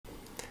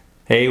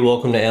Hey,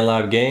 welcome to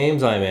Lab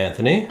Games. I'm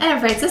Anthony. And I'm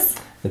Francis.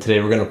 And today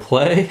we're going to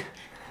play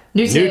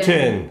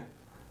Newton.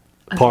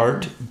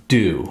 Part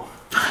 2.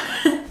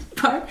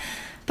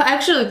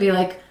 Actually, it would be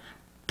like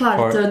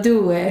Parte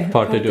 2.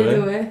 Parte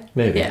 2?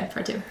 Maybe. Yeah,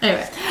 Part 2.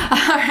 Anyway.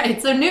 Alright,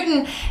 so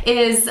Newton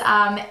is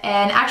an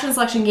action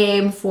selection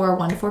game for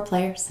 1 to 4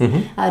 players.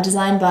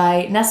 Designed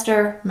by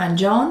Nestor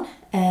Mangione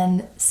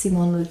and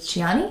Simone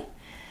Luciani.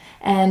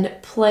 And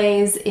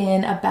plays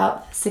in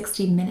about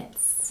 60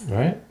 minutes.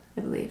 Right. I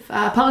believe.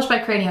 Published by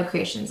Cranio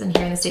Creations and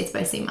here in the States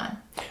by Simon.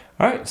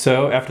 Alright,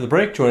 so after the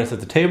break, join us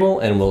at the table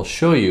and we'll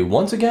show you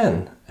once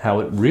again how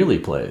it really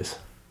plays.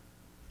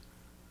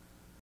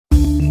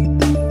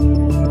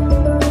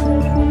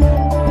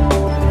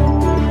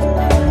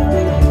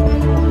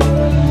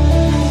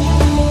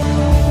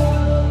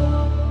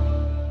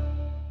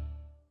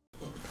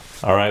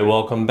 Alright,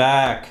 welcome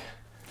back.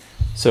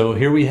 So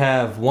here we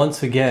have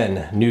once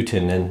again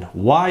Newton, and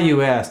why,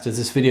 you asked, does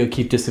this video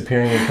keep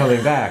disappearing and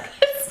coming back?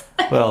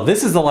 Well,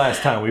 this is the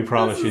last time, we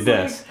promise you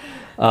this.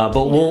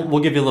 But we'll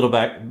give you a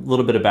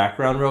little bit of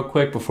background real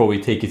quick before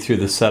we take you through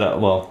the setup.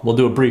 Well, we'll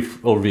do a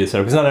brief overview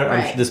of the setup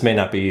because this may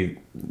not be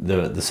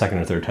the second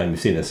or third time you've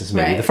seen this. This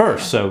may be the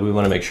first, so we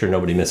want to make sure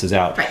nobody misses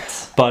out.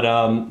 But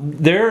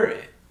there,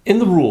 in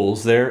the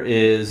rules, there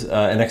is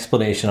an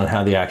explanation on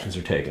how the actions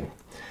are taken.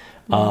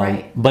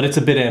 But it's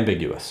a bit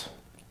ambiguous.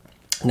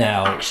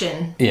 Now,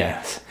 action.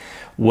 Yes.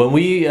 When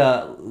we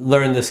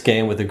learned this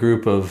game with a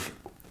group of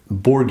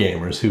board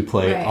gamers who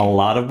play a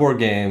lot of board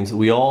games,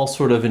 we all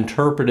sort of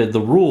interpreted the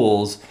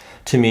rules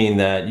to mean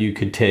that you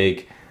could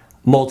take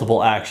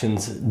multiple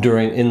actions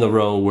in the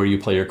row where you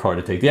play your card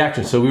to take the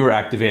action. So we were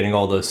activating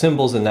all those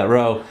symbols in that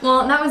row.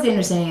 Well, that was the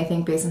understanding, I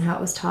think, based on how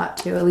it was taught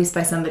too, at least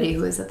by somebody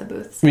who was at the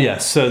booth. So.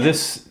 Yes, so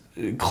this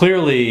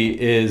clearly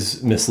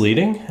is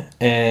misleading,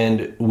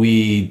 and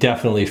we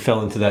definitely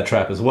fell into that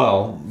trap as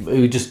well.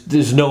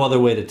 There's no other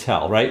way to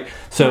tell, right?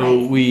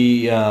 So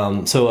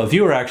so a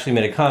viewer actually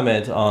made a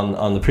comment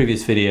on the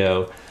previous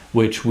video,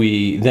 which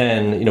we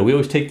then, we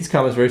always take these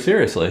comments very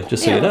seriously,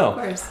 just so you know.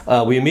 Of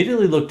course. We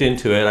immediately looked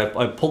into it.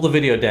 I pulled the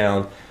video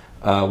down.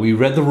 We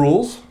read the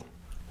rules.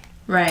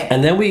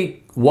 And then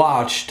we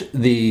watched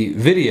the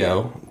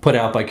video put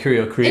out by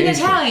Cranio Creations.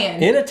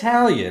 In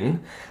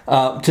Italian,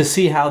 to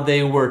see how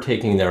they were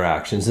taking their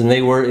actions. And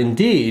they were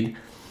indeed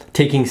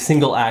taking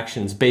single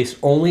actions based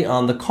only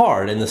on the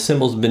card. And the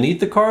symbols beneath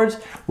the cards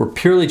were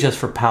purely just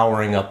for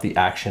powering up the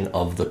action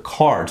of the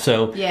card.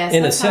 So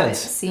in a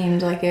sense, it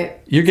seemed like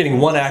you're getting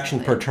one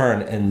action per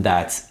turn and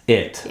that's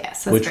it.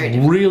 Yes, which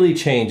really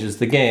changes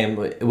the game,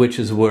 which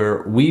is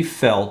where we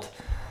felt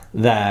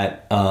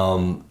that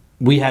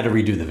we had to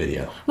redo the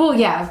video. Well,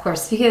 yeah, of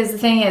course, because the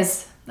thing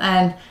is,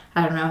 and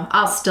I don't know,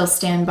 I'll still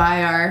stand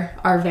by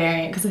our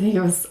variant because I think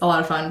it was a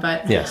lot of fun,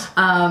 but yes.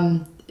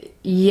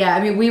 Yeah,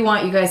 I mean, we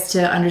want you guys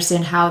to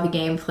understand how the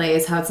game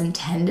plays, how it's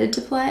intended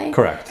to play.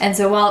 Correct. And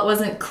so while it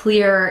wasn't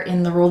clear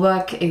in the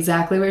rulebook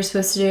exactly what you're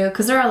supposed to do,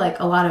 because there are like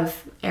a lot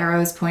of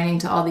arrows pointing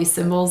to all these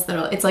symbols that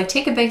are, it's like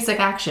take a basic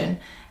action,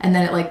 and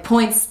then it like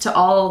points to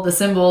all the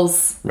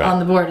symbols on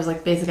the board as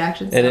like basic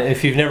actions. And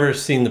if you've never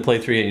seen the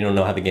playthrough yet, you don't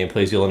know how the game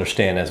plays, you'll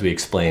understand as we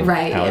explain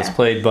how it's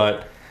played.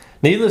 But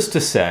needless to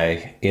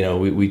say,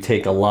 we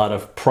take a lot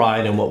of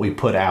pride in what we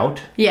put out.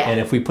 Yeah. And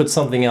if we put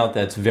something out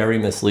that's very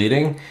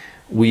misleading,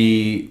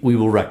 we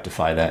will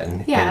rectify that,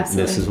 and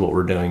this is what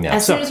we're doing now.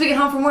 As soon as we get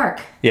home from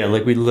work. Yeah,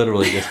 like we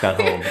literally just got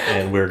home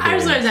and we're doing I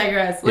just want to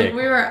digress. Like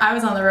I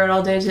was on the road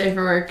all day today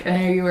for work, and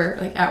I know you were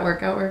like at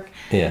work.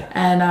 Yeah.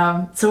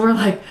 And so we're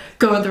like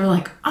going through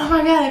like, oh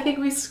my god, I think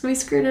we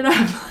screwed it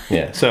up.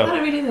 Yeah. So how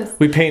did we do this?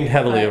 We pained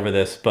heavily over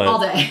this, but all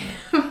day.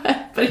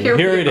 But here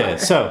it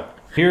is. So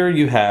here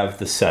you have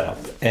the setup.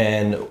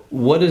 And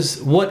what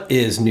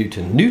is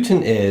Newton?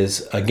 Newton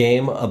is a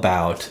game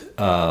about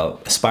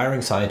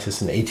aspiring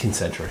scientists in the 18th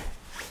century.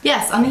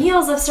 Yes, on the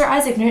heels of Sir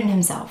Isaac Newton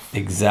himself.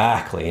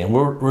 Exactly. And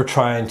we're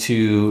trying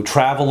to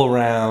travel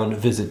around,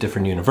 visit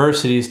different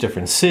universities,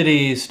 different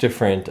cities,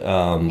 different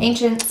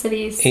ancient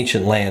cities.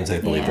 Ancient lands,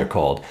 I believe they're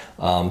called.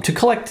 To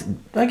collect,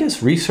 I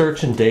guess,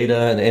 research and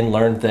data and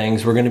learn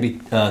things. We're going to be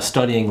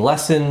studying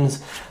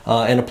lessons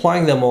and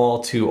applying them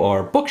all to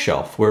our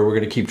bookshelf, where we're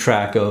going to keep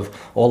track of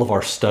all of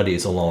our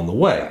studies along the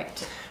way.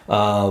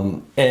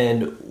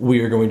 And we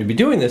are going to be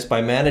doing this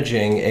by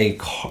managing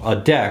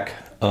a deck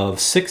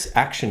of 6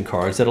 action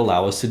cards that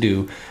allow us to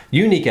do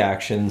unique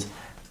actions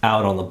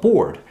out on the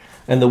board.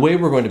 And the way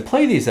we're going to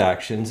play these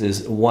actions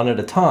is one at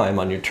a time.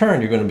 On your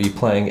turn, you're going to be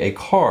playing a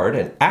card,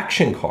 an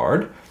action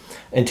card,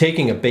 and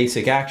taking a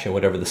basic action,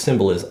 whatever the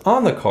symbol is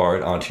on the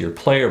card, onto your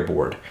player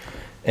board.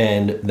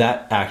 And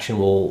that action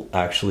will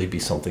actually be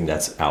something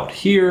that's out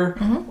here,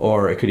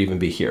 or it could even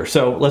be here.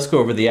 So let's go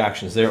over the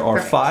actions. There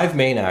are 5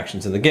 main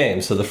actions in the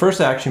game. So the first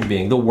action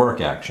being the work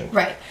action.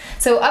 Right.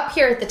 So up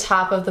here at the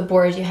top of the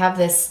board, you have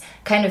this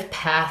kind of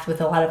path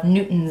with a lot of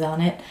Newtons on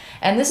it.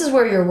 And this is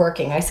where you're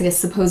working. I guess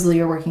supposedly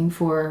you're working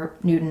for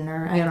Newton,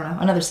 or I don't know,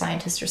 another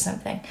scientist or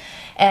something.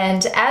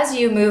 And as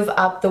you move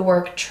up the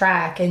work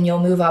track, and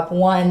you'll move up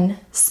 1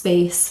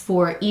 space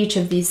for each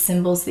of these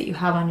symbols that you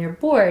have on your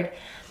board,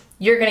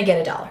 you're going to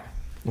get $1.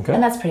 Okay.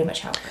 And that's pretty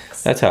much how it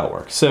works. That's how it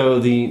works. So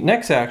the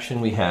next action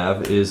we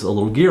have is a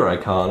little gear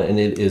icon, and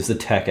it is the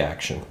tech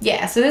action.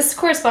 Yeah, so this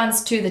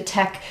corresponds to the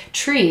tech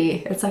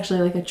tree. It's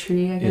actually like a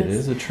tree, I guess. It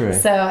is a tree.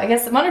 So I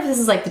guess, I wonder if this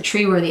is like the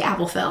tree where the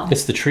apple fell.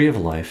 It's the tree of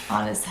life.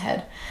 On his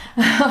head.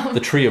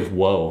 The tree of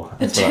woe.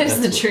 It is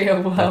the tree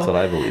of woe. That's what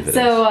I believe it is.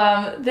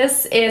 So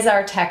this is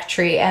our tech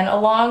tree, and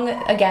along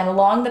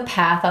the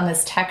path on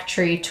this tech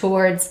tree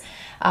towards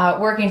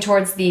working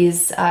towards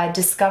these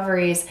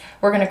discoveries,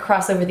 we're going to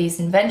cross over these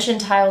invention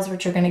tiles,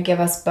 which are going to give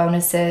us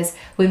bonuses.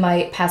 We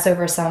might pass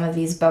over some of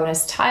these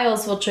bonus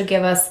tiles, which will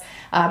give us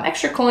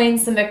extra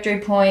coins, some victory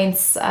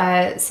points,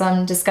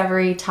 some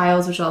discovery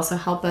tiles, which will also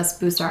help us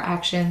boost our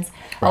actions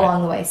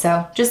along the way.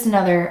 So just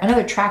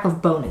another track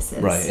of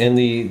bonuses. Right, and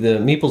the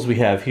meeples we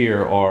have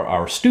here are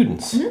our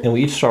students, and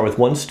we each start with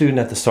one student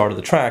at the start of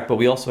the track, but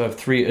we also have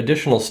 3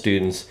 additional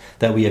students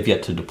that we have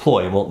yet to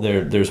deploy,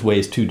 and there's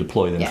ways to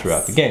deploy them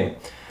throughout the game.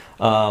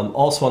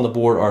 Also on the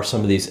board are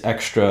some of these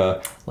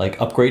extra like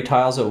upgrade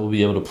tiles that we'll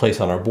be able to place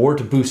on our board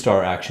to boost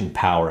our action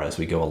power as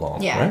we go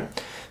along. Yeah.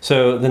 Right?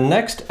 So the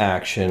next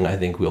action I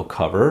think we'll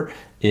cover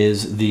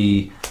is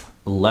the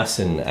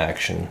lesson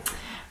action.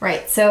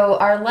 Right, so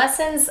our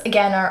lessons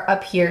again are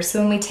up here. So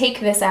when we take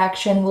this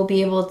action, we'll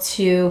be able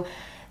to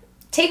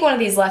take one of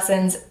these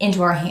lessons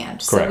into our hand.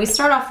 Correct. So we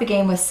start off the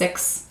game with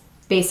 6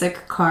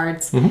 basic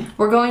cards.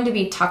 We're going to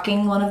be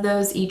tucking one of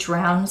those each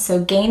round,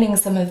 so gaining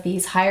some of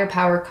these higher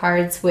power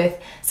cards with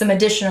some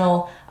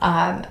additional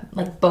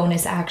like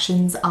bonus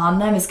actions on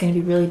them is going to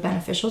be really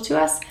beneficial to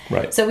us.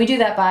 Right. So we do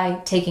that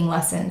by taking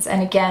lessons,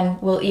 and again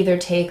we'll either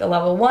take a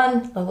level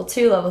 1, level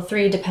 2, level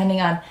 3, depending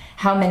on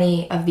how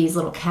many of these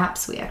little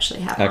caps we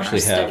actually have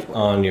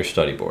on your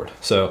study board.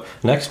 So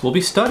next will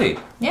be study.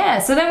 Yeah,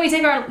 so then we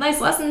take our nice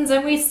lessons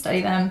and we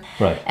study them.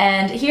 Right.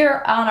 And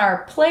here on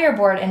our player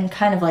board, and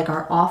kind of like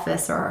our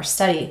office or our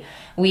study,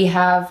 we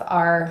have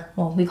our,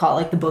 well, we call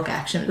it like the book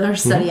action, our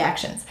study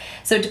actions.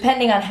 So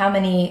depending on how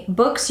many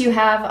books you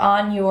have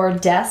on your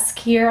desk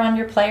here on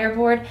your player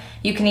board,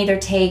 you can either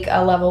take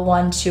a level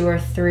 1, 2, or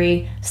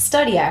 3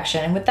 study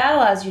action. And what that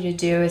allows you to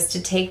do is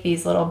to take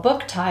these little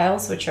book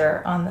tiles, which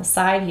are on the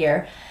side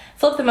here,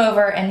 flip them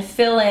over and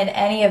fill in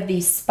any of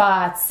these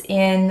spots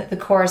in the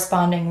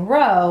corresponding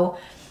row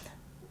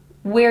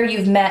where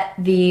you've met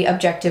the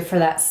objective for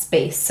that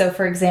space. So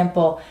for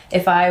example,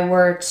 if I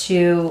were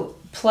to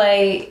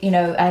play, you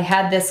know, I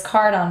had this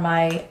card on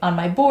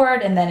my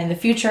board, and then in the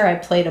future I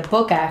played a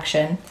book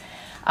action,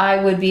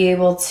 I would be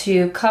able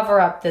to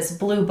cover up this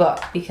blue book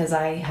because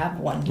I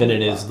have one blue And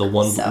it is the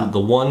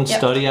one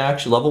study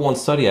action, level 1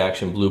 study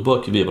action, blue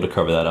book, you'll be able to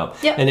cover that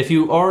up. Yep. And if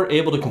you are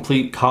able to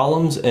complete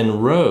columns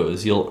and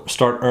rows, you'll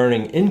start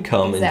earning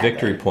income and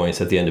victory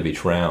points at the end of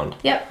each round.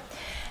 Yep.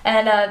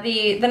 And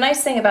the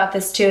nice thing about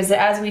this too is that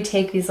as we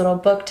take these little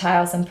book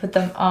tiles and put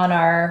them on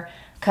our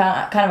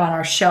kind of on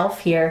our shelf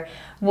here,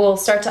 we'll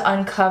start to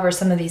uncover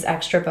some of these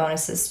extra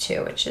bonuses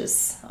too, which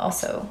is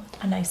also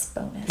a nice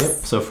bonus. Yep.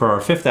 So for our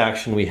 5th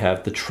action, we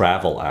have the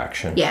travel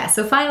action. Yeah,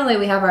 so finally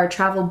we have our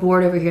travel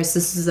board over here. So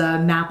this is a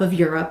map of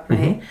Europe,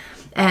 right?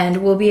 And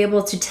we'll be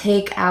able to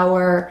take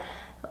our,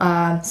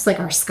 it's like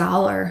our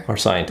scholar. Our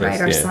scientist, right?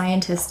 Our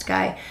scientist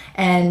guy.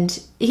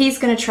 And he's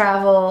going to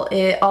travel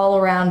all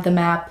around the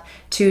map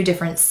to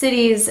different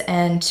cities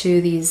and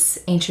to these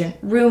ancient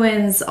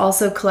ruins,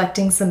 also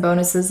collecting some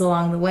bonuses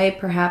along the way,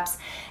 perhaps.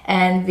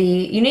 And the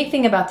unique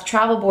thing about the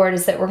travel board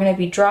is that we're going to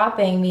be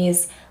dropping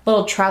these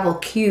little travel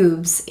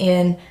cubes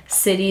in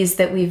cities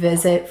that we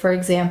visit, for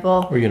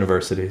example. Or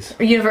universities.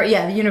 Or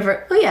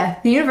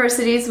the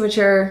universities, which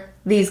are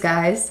these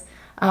guys.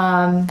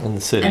 And the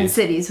cities. And the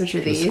cities, which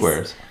are these.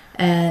 Squares.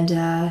 And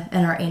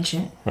our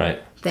ancient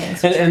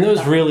things. And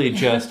those really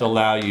just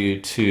allow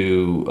you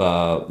to,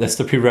 that's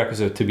the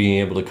prerequisite to being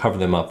able to cover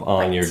them up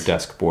on your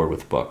desk board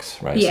with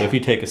books, right? Yeah. So if you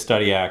take a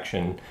study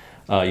action,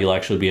 you'll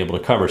actually be able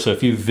to cover. So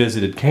if you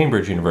visited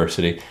Cambridge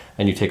University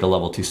and you take a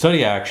level 2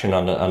 study action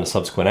on a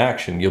subsequent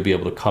action, you'll be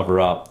able to cover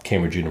up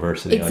Cambridge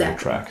University on your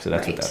track. So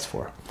that's what that's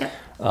for. Yep.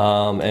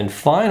 And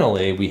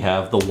finally, we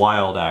have the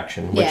wild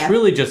action, which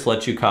really just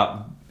lets you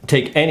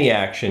take any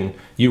action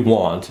you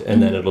want,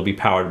 and then it'll be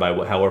powered by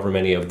however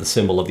many of the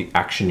symbol of the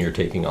action you're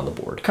taking on the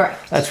board.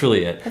 Correct. That's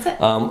really it. That's it.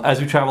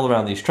 As we travel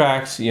around these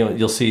tracks,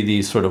 you'll see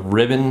these sort of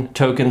ribbon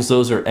tokens.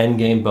 Those are end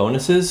game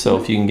bonuses.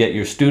 So if you can get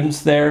your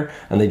students there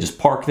and they just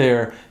park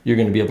there, you're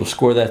going to be able to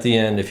score that at the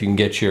end. If you can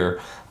get your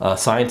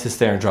scientist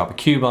there and drop a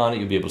cube on it,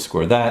 you'll be able to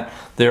score that.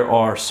 There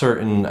are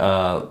certain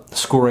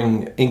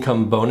scoring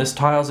income bonus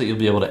tiles that you'll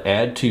be able to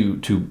add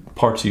to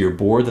parts of your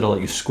board that'll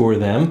let you score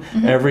them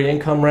every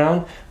income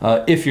round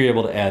if you're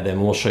able to add them.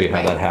 And we'll show you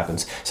how that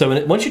happens.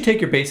 So once you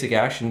take your basic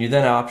action, you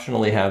then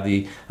optionally have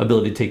the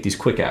ability to take these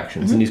quick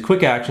actions. And these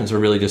quick actions are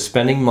really just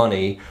spending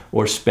money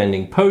or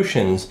spending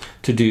potions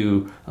to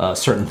do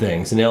certain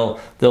things. And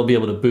they'll be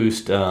able to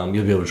boost, you'll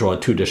be able to draw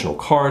 2 additional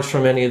cards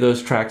from any of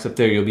those tracks up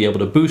there. You'll be able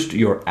to boost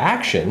your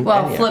action.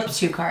 Well, flip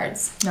 2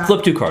 cards.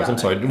 Flip 2 cards, I'm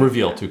sorry,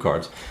 reveal 2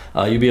 cards.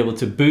 You'll be able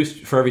to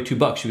boost, for every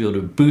 $2, you'll be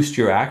able to boost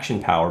your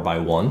action power by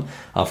 1.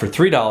 For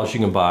 $3, you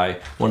can buy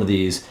one of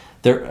these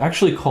They're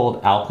actually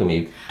called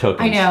alchemy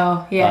tokens. I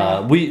know,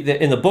 yeah.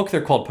 In the book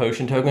they're called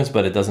potion tokens,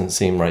 but it doesn't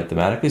seem right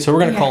thematically, so we're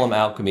going to call them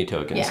alchemy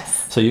tokens.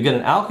 Yes. So you get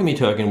an alchemy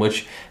token,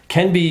 which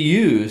can be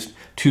used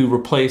to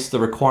replace the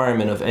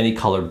requirement of any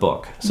colored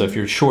book. So if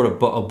you're short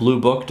a blue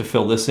book to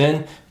fill this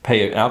in,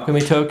 pay an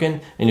alchemy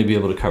token, and you'll be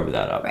able to cover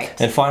that up. Right.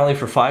 And finally,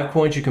 for 5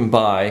 coins, you can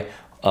buy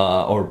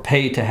or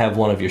pay to have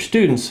one of your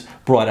students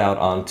brought out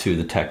onto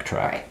the tech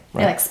track. Right.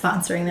 You're like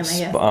sponsoring them, I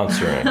guess.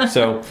 Sponsoring.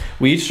 So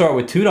we each start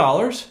with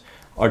 $2,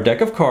 our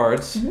deck of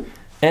cards,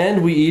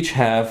 and we each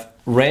have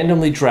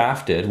randomly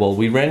drafted, well,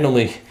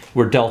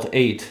 we're dealt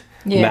 8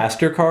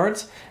 master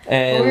cards.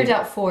 And well, we were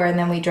dealt 4 and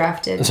then we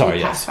drafted. Sorry,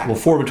 yes. Well,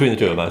 4 between the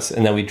 2 of us,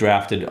 and then we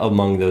drafted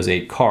among those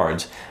 8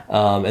 cards.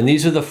 And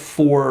these are the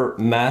 4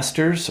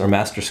 masters, or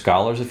master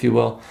scholars, if you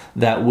will,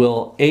 that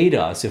will aid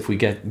us if we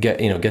get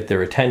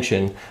their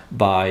attention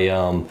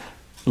by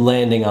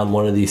landing on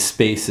one of these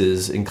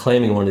spaces and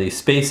claiming one of these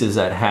spaces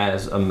that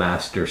has a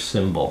master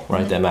symbol,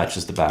 right, that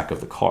matches the back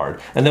of the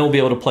card. And then we'll be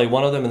able to play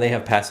one of them, and they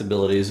have pass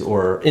abilities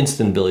or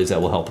instant abilities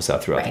that will help us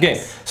out throughout the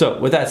game. So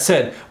with that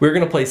said, we're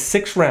going to play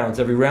 6 rounds.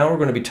 Every round we're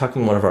going to be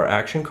tucking one of our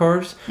action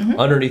cards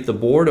underneath the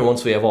board, and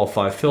once we have all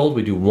 5 filled,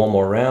 we do one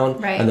more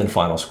round, and then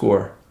final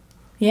score.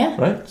 Yeah.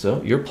 Right? So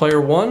you're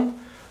player 1.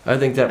 I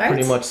think that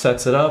pretty much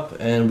sets it up,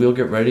 and we'll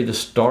get ready to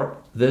start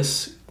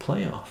this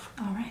playoff.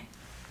 All right.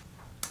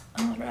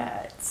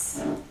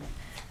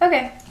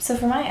 Okay, so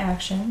for my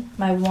action,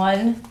 my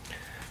 1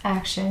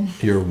 action.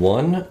 Your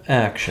 1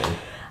 action.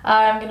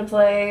 I'm going to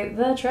play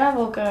the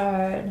travel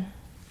card.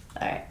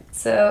 Alright,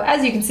 so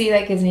as you can see,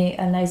 that gives me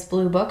a nice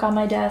blue book on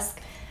my desk.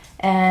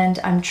 And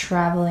I'm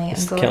traveling.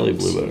 It's the Kelly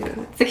Blue Book.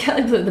 It's the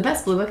Kelly Blue, the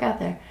best blue book out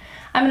there.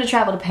 I'm going to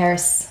travel to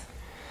Paris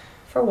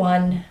for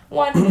one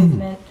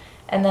movement.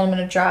 And then I'm going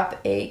to drop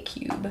a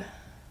cube.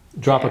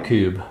 Drop a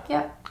cube.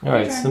 Yep.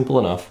 Alright, simple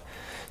enough.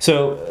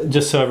 So,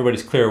 just so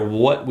everybody's clear,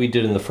 what we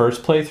did in the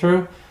first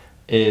playthrough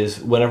is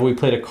whenever we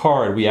played a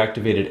card, we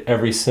activated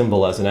every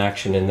symbol as an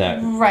action in that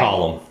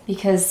column.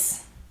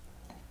 Because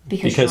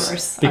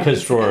drawers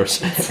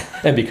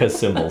and because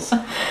symbols.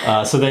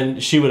 So then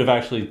she would have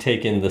actually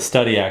taken the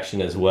study action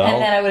as well.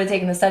 And then I would have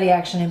taken the study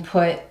action and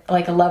put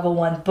like a level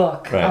 1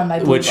 book on my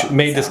blue which book,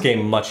 made this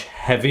game much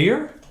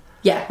heavier.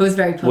 Yeah, it was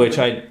very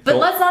potent. But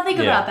let's not think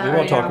about that. We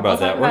won't talk about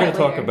that. We're going to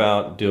talk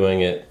about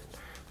doing it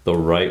the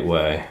right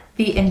way.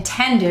 The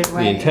intended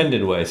way. The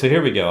intended way. So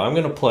here we go. I'm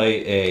going to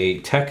play a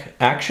tech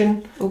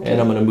action,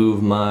 and I'm going to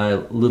move my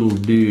little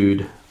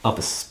dude up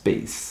a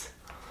space.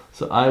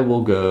 So I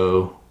will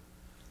go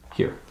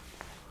here.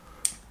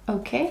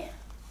 Okay.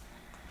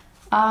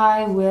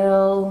 I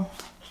will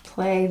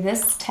play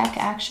this tech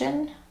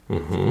action,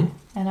 and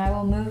I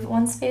will move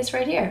 1 space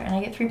right here, and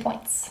I get 3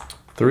 points.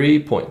 3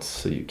 points.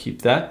 So you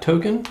keep that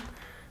token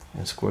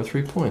and score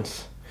 3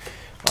 points.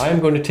 I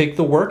am going to take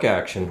the work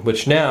action,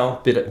 which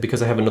now,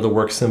 because I have another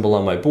work symbol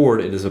on my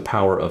board, it is a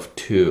power of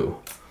 2.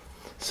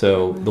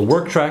 So the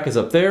work track is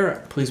up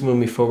there. Please move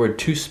me forward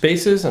 2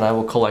 spaces, and I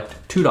will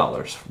collect $2.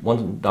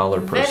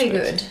 $1 per space. Very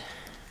good.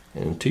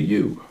 And to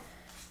you.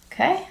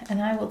 Okay,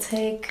 and I will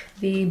take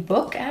the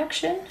book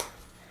action.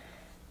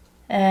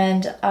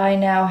 And I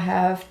now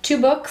have 2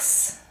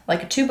 books,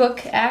 like a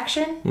 2-book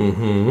action.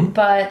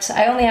 But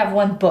I only have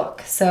 1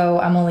 book, so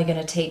I'm only going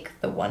to take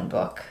the 1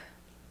 book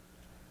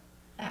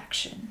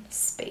action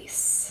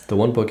space. The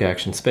 1 book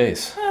action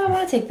space. Oh, I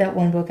want to take that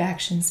 1 book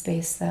action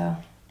space though.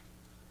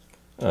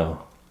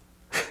 Oh.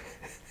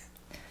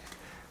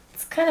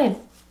 It's kind of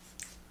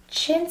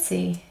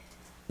chintzy.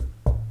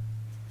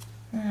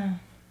 Oh,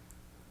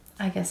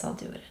 I guess I'll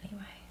do it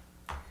anyway.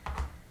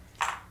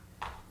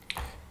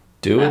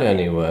 Do it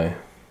anyway.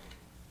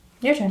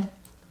 Your turn.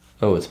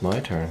 Oh, it's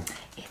my turn.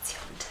 It's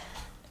your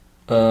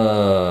turn.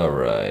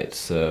 Alright,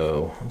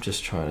 so I'm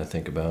just trying to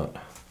think about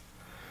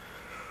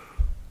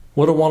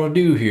what I want to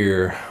do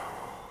here.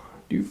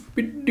 I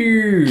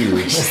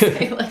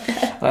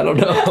don't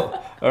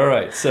know.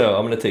 Alright, so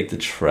I'm going to take the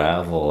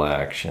travel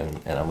action,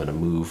 and I'm going to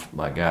move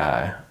my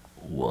guy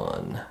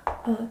 1.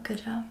 Oh,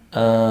 good job.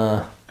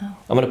 I'm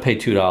going to pay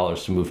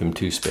 $2 to move him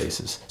 2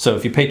 spaces. So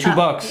if you pay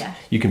 $2,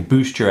 you can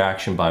boost your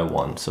action by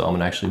 1. So I'm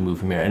going to actually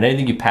move him here. And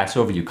anything you pass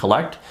over, you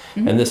collect.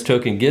 And this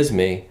token gives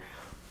me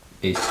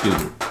a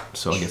student.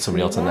 So I'll get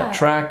somebody else on that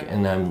track,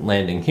 and I'm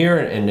landing here.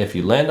 And if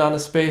you land on a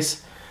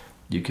space,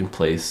 you can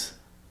place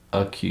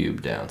a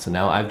cube down. So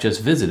now I've just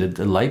visited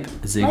the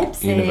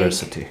Leipzig.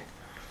 University.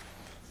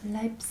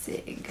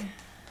 Leipzig.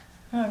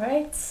 All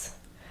right.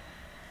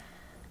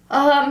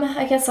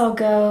 I guess I'll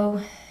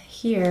go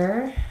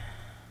here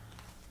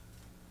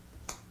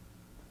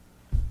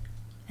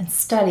and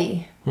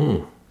study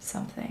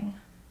something.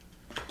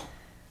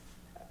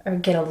 Or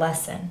get a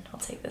lesson.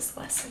 I'll take this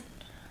lesson.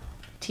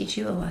 Teach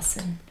you a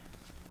lesson.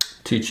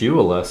 Teach you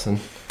a lesson.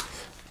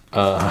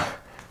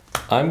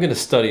 I'm going to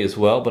study as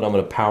well, but I'm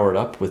going to power it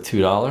up with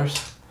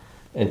 $2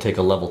 and take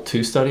a level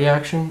 2 study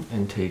action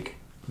and take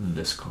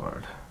this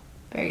card.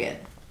 Very good.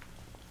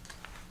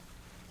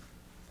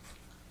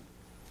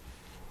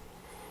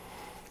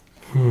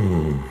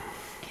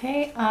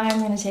 Okay, I'm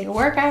going to take a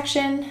work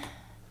action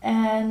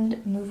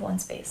and move 1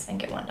 space and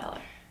get $1.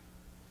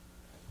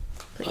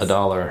 Please.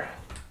 $1.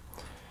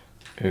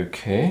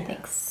 Okay.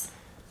 Thanks.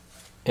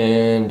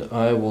 And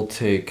I will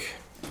take...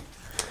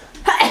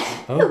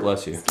 Oh,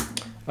 bless you.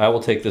 I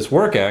will take this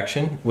work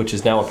action, which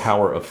is now a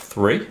power of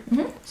 3.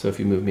 So if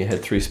you move me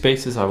ahead 3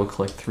 spaces, I will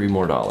collect $3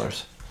 more.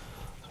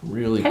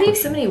 Really. How do you have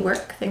so many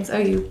work things? Oh,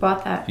 you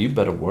bought that. You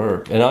better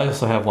work. And I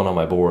also have one on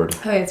my board.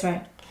 Oh, that's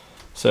right.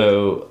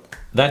 So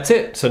that's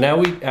it. So now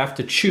we have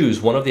to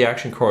choose one of the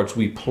action cards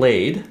we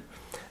played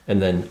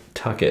and then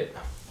tuck it.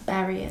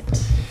 Bury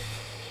it.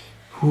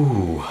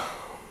 Ooh.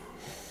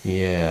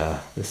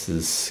 Yeah, this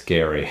is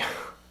scary.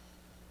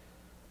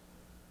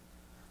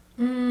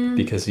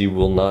 Because you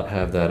will not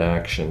have that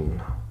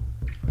action.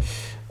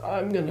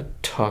 I'm gonna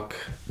tuck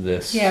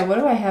this. Yeah, what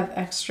do I have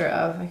extra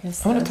of? I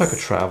guess I'm gonna tuck a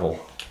travel.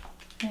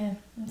 Yeah,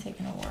 I'm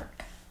taking a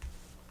work.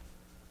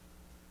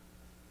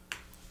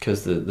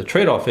 Because the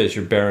trade-off is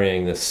you're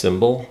burying this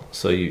symbol,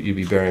 so you'd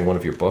be burying one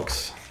of your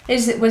books.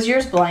 Was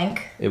yours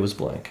blank? It was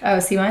blank. Oh,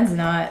 see, mine's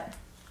not.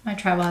 My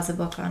travel has a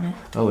book on it.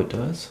 Oh, it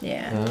does?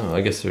 Yeah. Oh,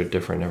 I guess they're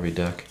different every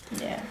deck.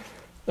 Yeah.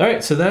 All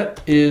right, so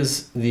that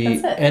is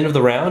the end of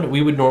the round.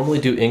 We would normally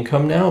do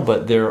income now,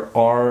 but there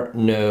are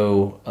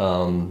no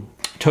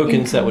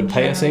tokens that would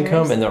pay us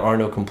income, and there are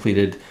no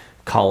completed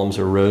columns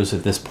or rows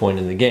at this point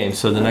in the game.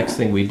 So the next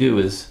thing we do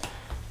is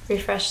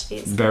refresh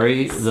these.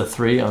 Bury the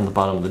 3 on the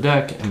bottom of the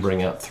deck and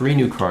bring out 3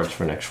 new cards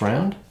for next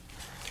round.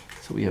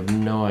 So we have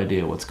no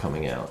idea what's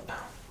coming out.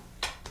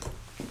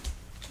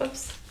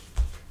 Oops.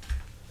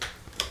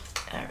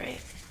 All right.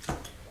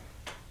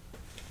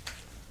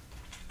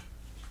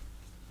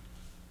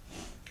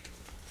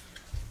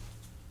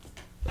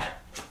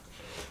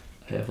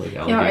 I have like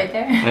alligator. You're right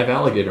there. I have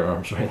alligator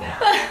arms right now.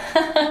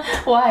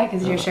 Why?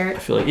 Because your shirt. I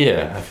feel like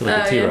I feel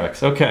like a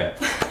T-Rex. Yeah. Okay.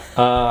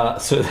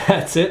 So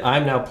that's it.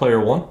 I'm now player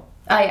 1. Oh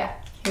yeah.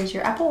 Here's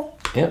your apple.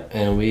 Yep,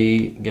 and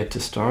we get to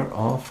start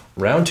off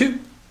round 2.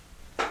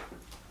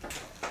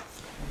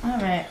 All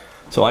right.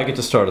 So I get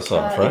to start us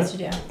off, right? Yes,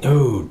 you do.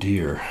 Oh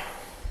dear.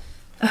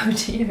 Oh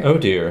dear. Oh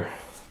dear.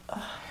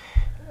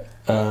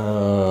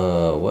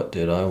 What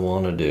did I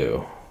want to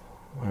do?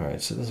 All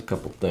right, so there's a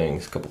couple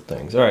things.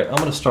 All right, I'm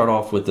going to start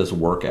off with this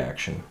work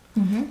action.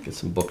 Get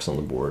some books on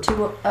the board. 2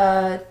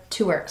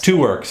 works. 2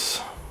 works.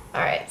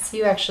 All right, so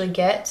you actually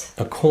get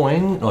a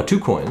coin. Oh, 2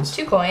 coins.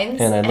 2 coins.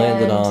 And I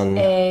landed on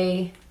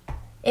a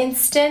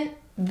instant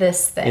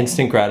thing.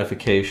 Instant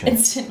gratification.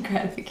 Instant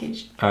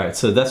gratification. All right,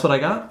 so that's what I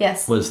got.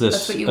 Yes. Was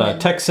this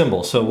tech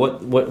symbol? So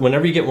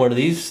whenever you get one of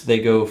these, they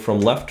go from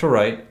left to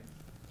right,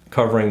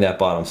 covering that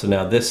bottom. So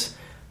now this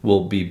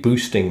will be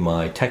boosting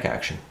my tech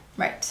action.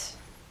 Right.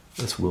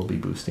 This will be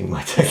boosting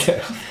my tech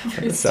action.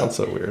 That sounds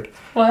so weird.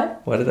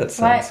 What? Why did that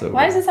sound so weird?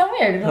 Why does it sound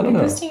weird? It'll be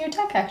know. boosting your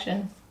tech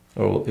action.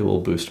 Or it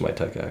will boost my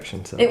tech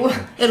action. So.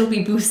 It'll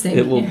be boosting.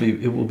 It will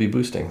be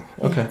boosting.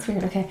 Okay. That's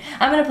weird. Okay.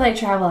 I'm gonna play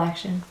travel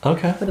action.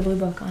 Okay. With a blue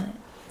book on it.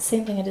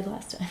 Same thing I did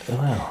last time.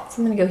 Wow.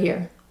 So I'm gonna go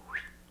here.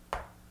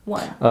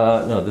 1.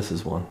 No, this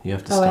is 1. You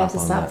have to stop. I have to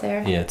on stop that.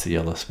 there? Yeah, it's a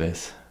yellow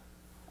space.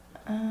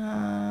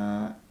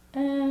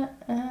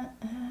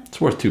 It's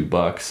worth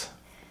 $2.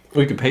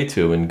 We could pay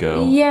 2 and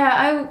go. Yeah,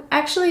 I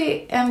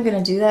actually am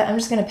gonna do that. I'm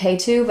just gonna pay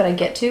 2, but I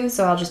get 2,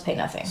 so I'll just pay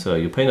nothing. So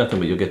you'll pay nothing,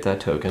 but you'll get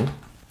that token.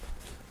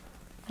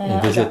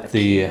 And visit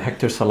the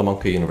Hector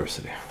Salamanca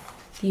University.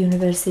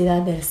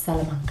 Universidad de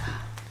Salamanca.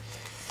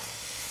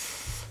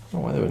 I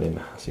don't know why they would name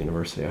this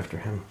university after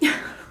him.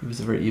 He was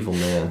a very evil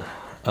man.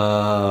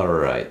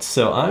 Alright,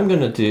 so I'm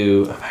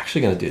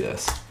actually gonna do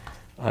this.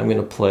 I'm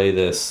gonna play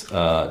this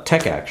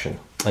tech action.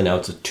 And now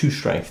it's a 2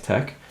 strength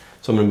tech.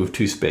 So I'm gonna move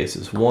 2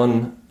 spaces.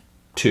 1,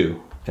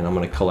 2. And I'm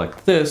gonna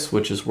collect this,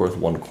 which is worth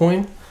 1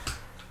 coin.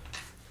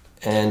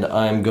 And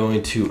I'm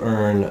going to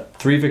earn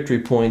 3 victory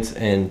points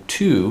and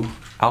 2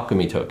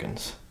 alchemy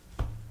tokens.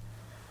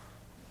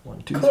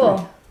 1, 2, 3.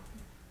 Cool.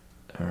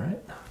 Alright.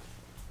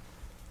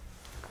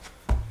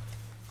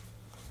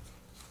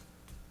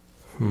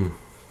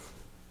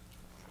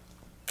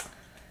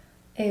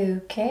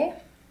 Okay.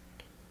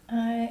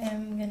 I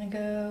am gonna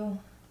go.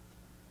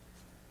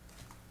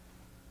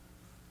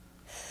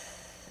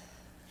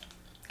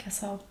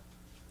 Guess I'll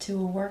do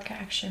a work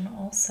action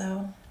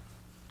also.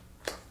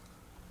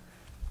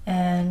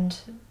 And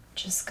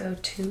just go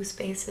 2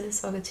 spaces.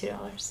 So I'll go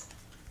 $2.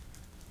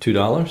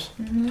 $2?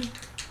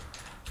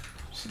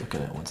 Just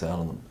looking at what's out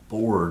on the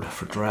board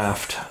for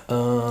draft.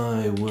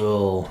 I'm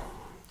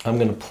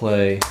gonna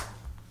play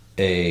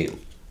a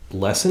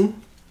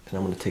lesson, and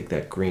I'm gonna take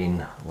that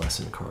green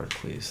lesson card,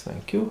 please.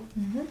 Thank you.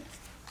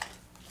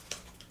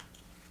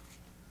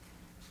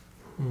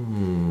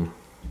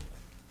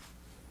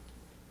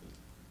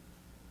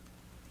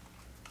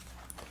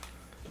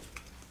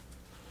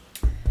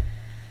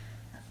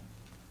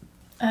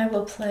 I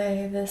will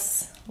play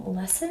this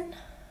lesson,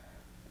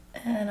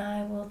 and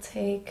I will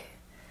take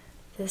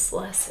this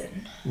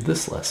lesson.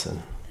 This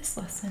lesson. This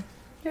lesson.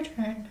 Your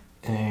turn.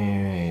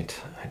 Alright,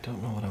 I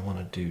don't know what I want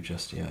to do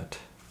just yet.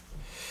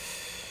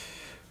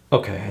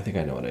 Okay, I think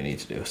I know what I need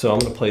to do. So I'm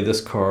going to play this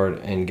card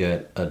and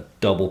get a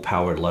double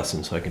powered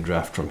lesson so I can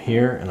draft from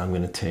here, and I'm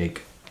going to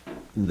take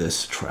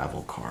this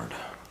travel card.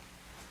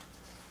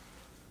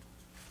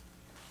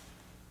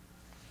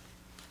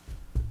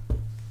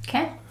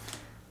 Okay.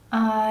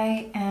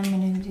 I am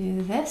going to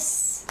do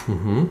this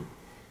and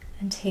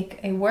take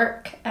a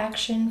work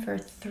action for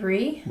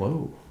 3.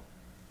 Whoa.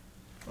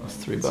 That's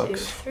 $3. 2,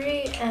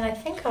 3, and I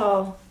think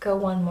I'll go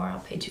one more. I'll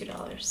pay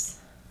 $2.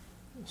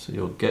 So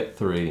you'll get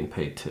 3 and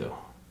pay 2.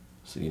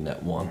 So you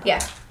net 1. Yeah.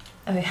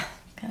 Oh yeah.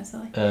 Kind of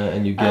silly.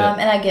 And you get.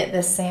 And I get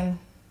this same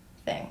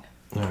thing.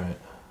 All right.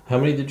 How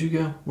many did you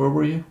go? Where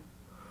were you?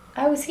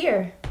 I was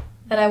here,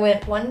 and I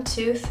went 1,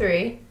 2,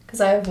 3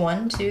 because I have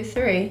 1, 2,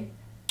 3.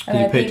 And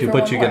You I pay paid 2, for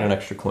but one you get more. an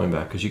extra coin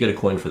back because you get a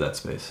coin for that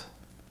space.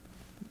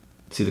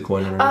 See the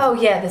coin underneath? Oh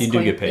yeah, this You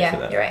coin. do get paid yeah, for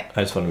that. You're right.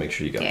 I just want to make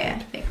sure you got Yeah,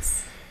 paid.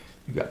 thanks.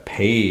 You got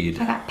paid.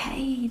 I got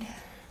paid.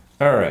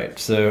 All right,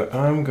 so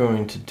I'm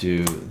going to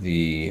do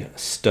the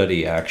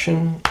study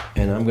action,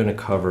 and I'm going to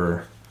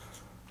cover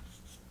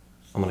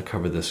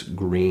this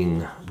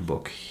green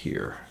book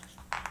here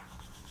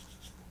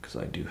because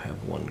I do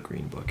have one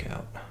green book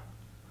out.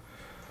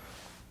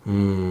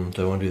 Do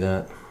I want to do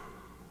that?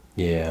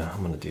 Yeah,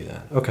 I'm going to do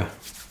that. Okay.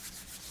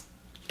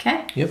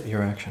 Okay. Yep,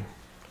 your action.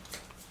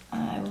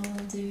 I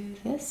will do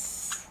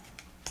this.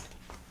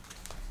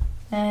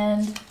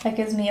 And that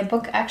gives me a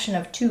book action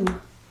of 2.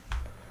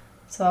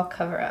 So I'll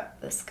cover up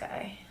this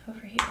guy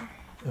over here.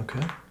 Okay.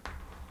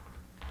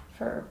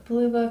 For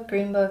blue book,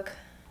 green book,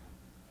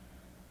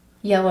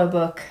 yellow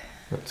book.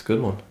 That's a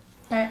good one.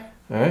 Alright.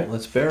 All right,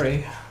 let's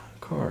bury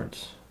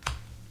cards.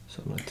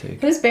 So I'm going to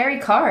take... Who's bury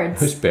cards?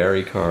 Who's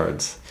bury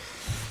cards?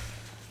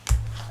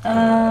 Do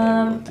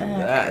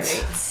that.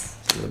 Great.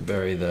 I'm going to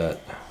bury that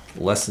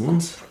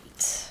lessons.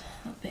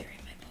 I'll bury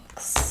my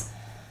books.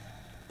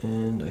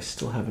 And I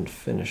still haven't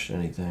finished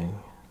anything,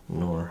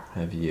 nor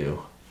have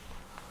you.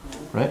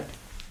 Right?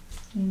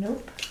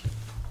 Nope.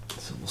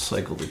 So we'll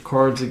cycle the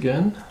cards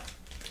again.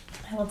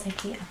 I will take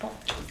the apple.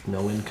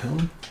 No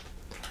income.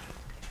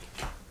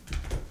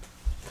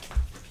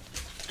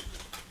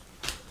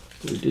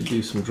 We did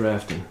do some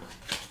drafting.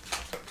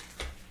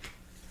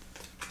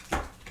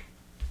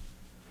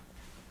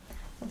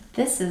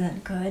 This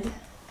isn't good.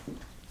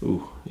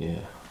 Ooh,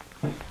 yeah.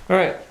 All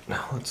right,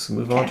 now let's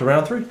move on to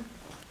round 3.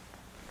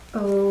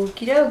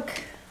 Okie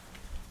doke.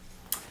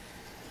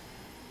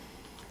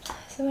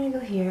 So I'm gonna go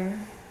here.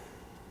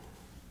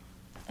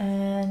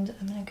 And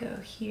I'm gonna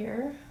go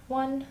here.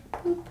 1,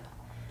 boop.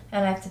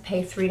 And I have to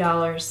pay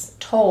 $3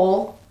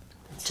 toll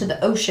to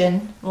the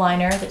ocean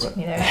liner that took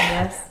me there, I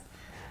guess.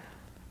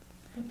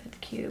 And put the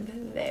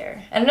cube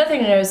there. And another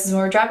thing to notice is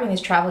when we're dropping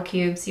these travel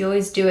cubes, you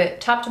always do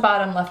it top to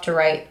bottom, left to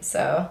right,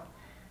 so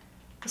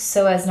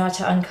as not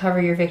to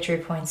uncover your victory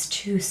points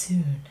too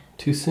soon.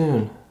 Too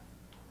soon.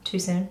 Too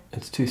soon?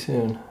 It's too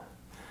soon.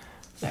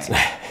 It's Sorry.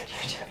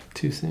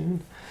 too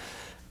soon.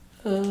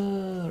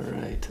 All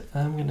right,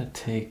 I'm gonna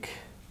take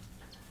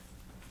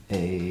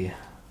a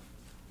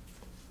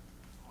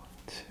 1,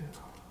 2,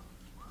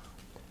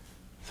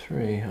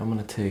 3. I'm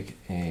gonna take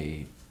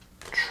a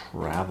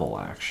travel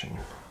action,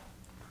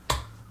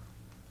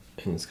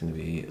 and it's gonna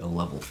be a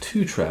level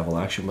 2 travel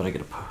action, but I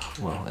get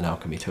an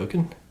alchemy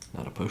token,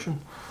 not a potion.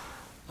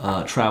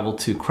 Travel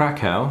to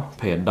Krakow,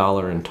 pay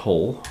 $1 in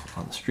toll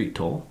on the street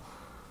toll,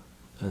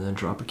 and then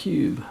drop a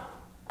cube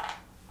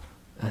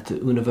at the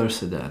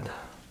Universidad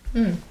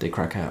de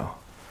Krakow.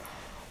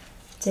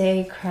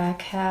 De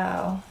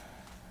Krakow.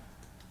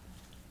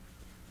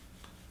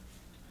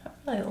 I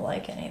don't really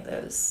like any of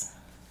those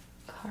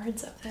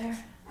cards up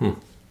there. I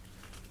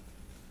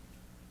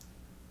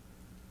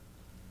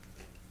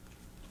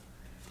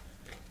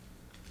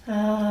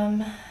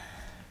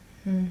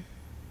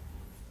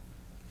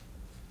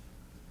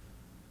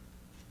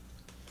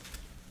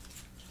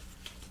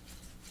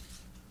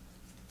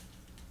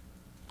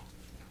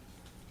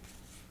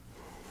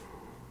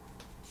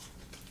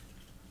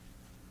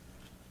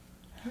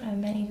don't have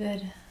many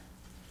good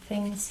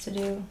things to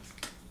do.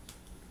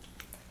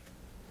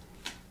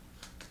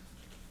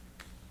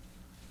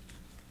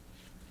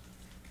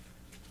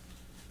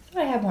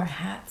 I have more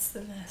hats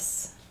than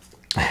this.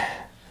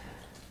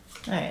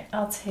 Alright,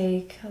 I'll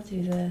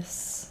do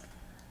this.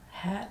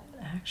 Hat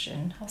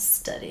action. I'll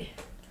study.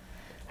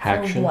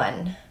 Haction. For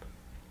 1.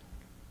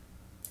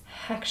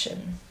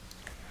 Haction.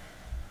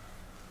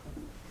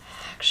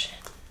 Haction.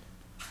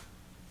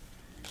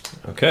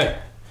 Okay.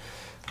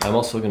 I'm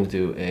also going to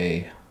do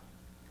a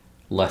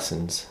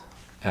lessons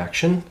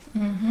action.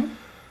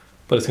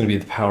 But it's going to be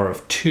the power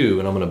of 2,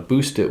 and I'm going to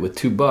boost it with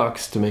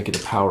 $2 to make it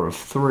a power of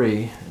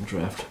 3 and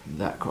draft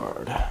that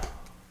card.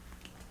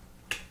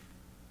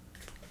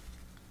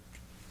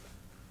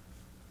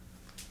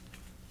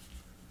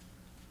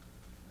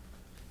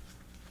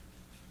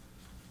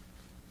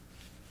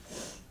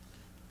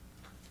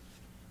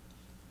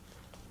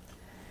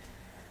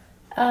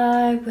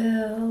 I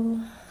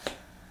will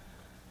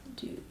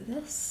do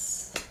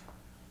this.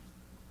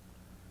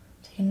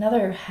 Take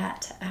another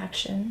hat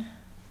action.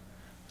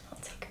 I'll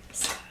take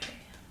this guy.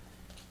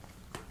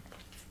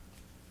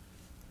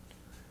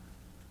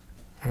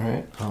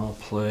 I'll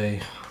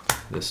play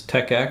this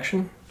tech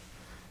action.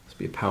 This will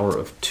be a power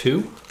of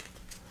 2,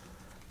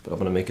 but I'm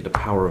going to make it a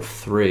power of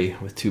 3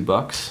 with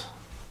 $2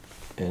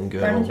 and go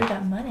Burning through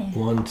that money.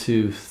 1,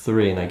 2,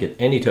 3, and I get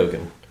any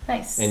token,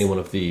 Nice. any one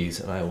of these,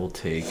 and I will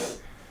take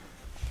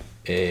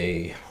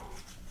a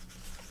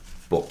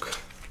book.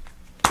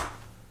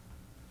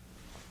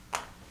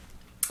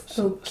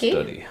 So Okay.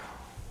 Study.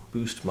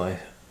 Boost my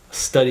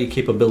study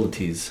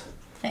capabilities.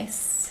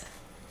 Nice.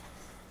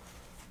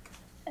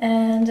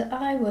 And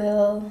I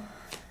will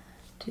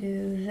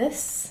do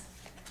this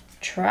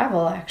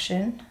travel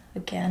action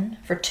again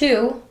for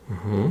 2.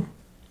 Mm-hmm.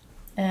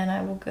 And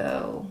I will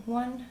go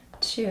 1,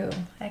 2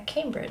 at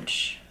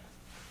Cambridge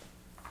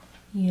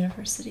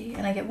University.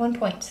 And I get 1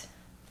 point.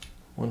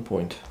 1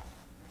 point.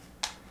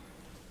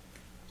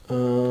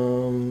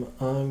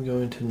 I'm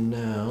going to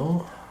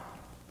now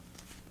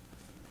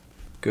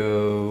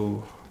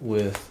go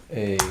with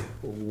a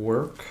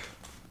work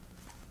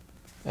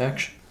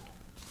action.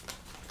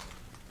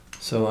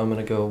 So I'm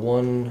going to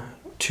go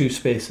 2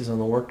 spaces on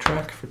the work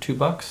track for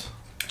 $2,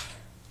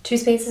 2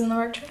 spaces on the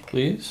work track.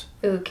 please.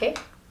 Okay.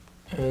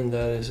 And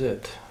that is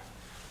it.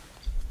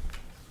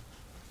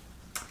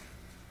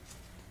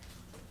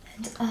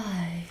 And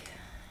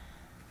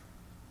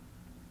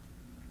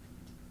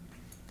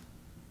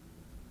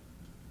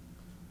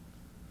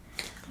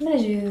I'm gonna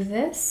do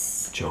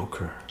this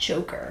Joker.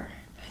 Joker.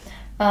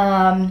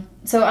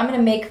 So I'm gonna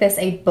make this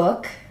a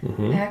book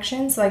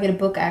action. So I get a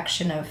book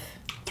action of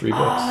 $3.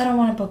 Oh, I don't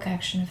want a book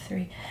action of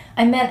 3.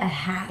 I meant a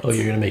hat. Oh,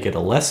 you're going to make it a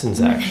lessons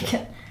I'm gonna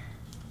action. make it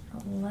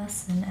a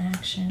lesson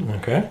action.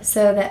 Okay.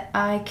 So that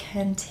I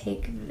can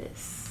take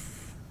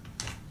this.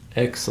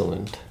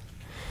 Excellent.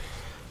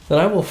 Then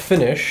I will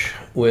finish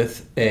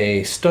with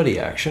a study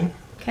action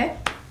Okay.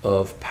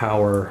 of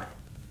power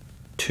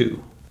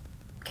 2.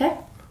 Okay.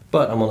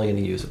 But I'm only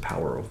going to use a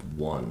power of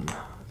 1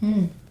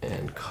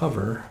 and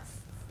cover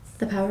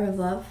The power of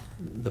love.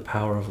 the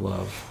power of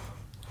love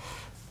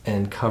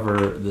and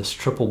cover this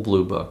triple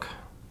blue book.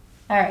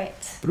 All right.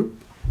 Bloop.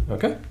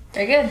 Okay.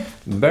 Very good.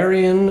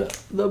 Burying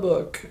the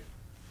book.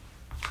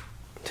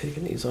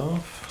 Taking these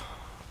off.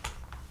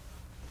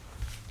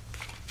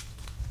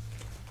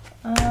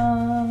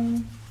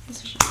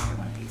 This should be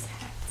one of these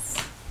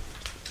hats.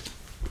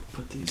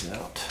 Put these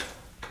out.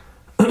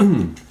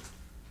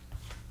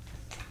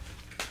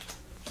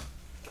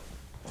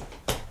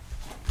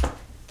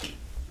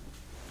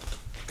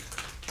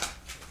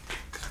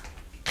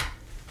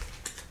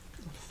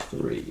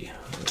 3.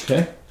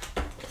 Okay.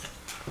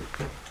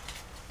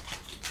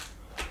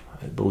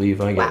 I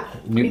believe I get Wow,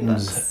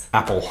 Newton's $3.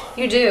 apple.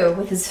 You do,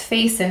 with his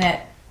face in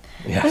it.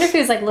 I wonder if he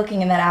was like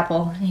looking in that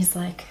apple and he's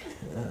like,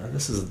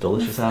 This is a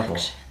delicious apple.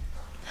 reflection.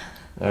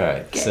 All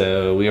right,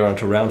 so we are on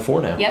to round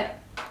 4 now.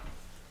 Yep.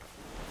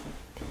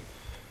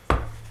 All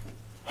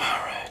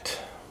right.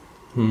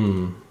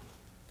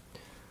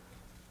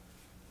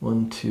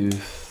 1, 2,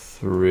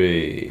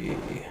 3.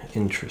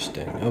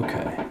 Interesting.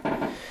 Okay.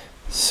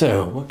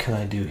 So what can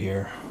I do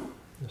here?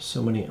 There's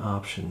so many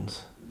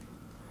options,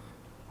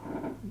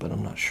 but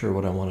I'm not sure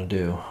what I want to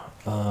do.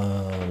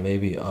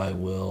 Maybe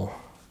I'll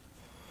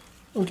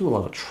do a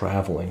lot of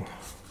traveling.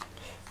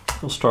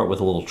 We'll start with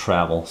a little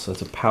travel. So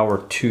it's a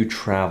power 2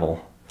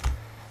 travel.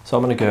 So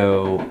I'm going to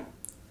go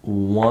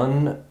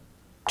 1,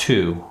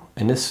 2.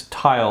 And this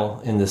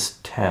tile in this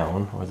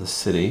town or the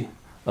city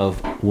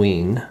of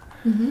Wien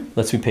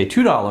lets me pay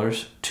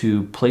 $2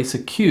 to place a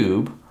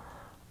cube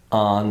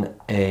on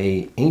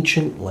an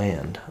ancient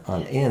land.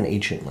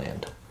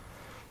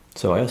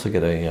 So I also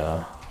get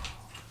a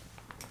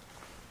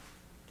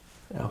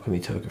alchemy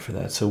token for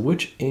that. So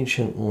which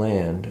ancient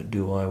land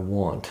do I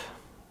want?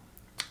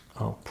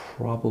 I'll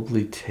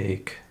probably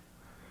take...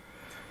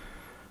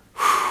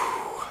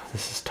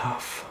 This is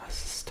tough.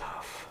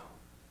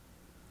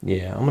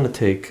 Yeah, I'm going to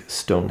take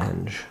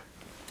Stonehenge.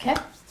 Okay.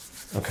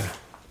 Okay.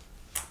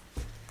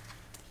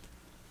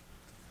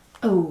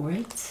 Oh,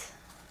 right.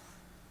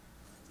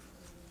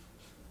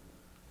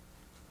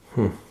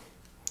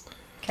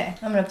 Okay,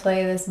 I'm going to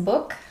play this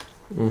book.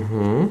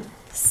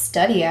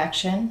 Study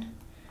action,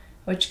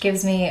 which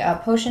gives me a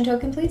potion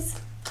token, please.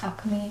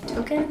 Alchemy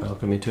token.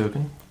 Alchemy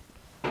token.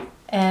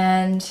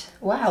 And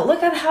wow,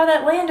 look at how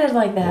that landed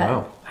like that.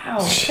 Wow. Wow,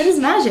 that is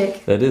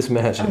magic. That is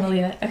magic. I'm gonna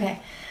leave it. Okay.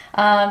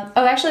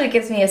 Oh, actually, it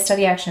gives me a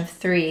study action of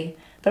 3,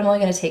 but I'm only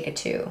gonna take a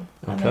 2.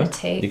 I'm gonna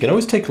take. You can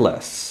always take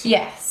less.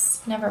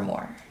 Yes, never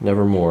more.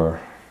 Never more.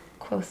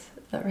 Quoth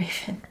the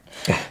raven.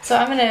 So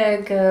I'm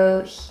gonna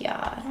go here.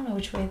 I don't know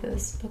which way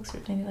those books are.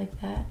 Maybe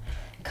like that.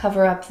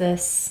 Cover up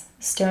this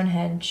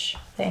Stonehenge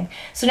thing.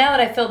 So now that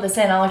I filled this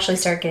in, I'll actually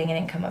start getting an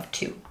income of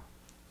 2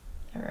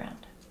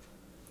 around.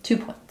 2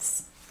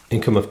 points.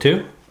 Income of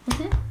 2?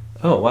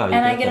 Oh, wow.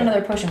 And I get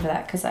another potion for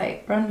that because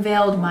I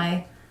unveiled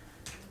my...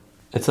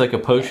 It's like a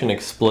potion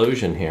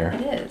explosion here.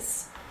 It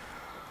is.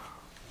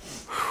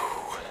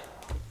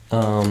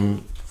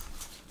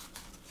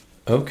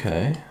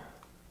 Okay.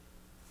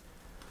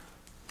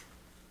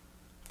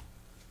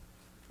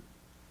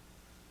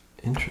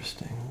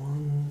 Interesting.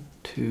 1,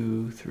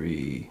 2,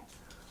 3,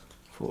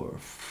 4,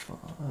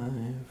 5.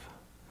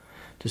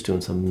 Just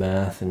doing some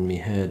math in me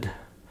head.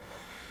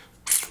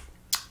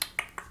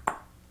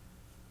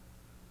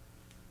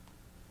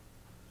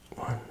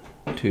 1,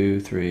 2,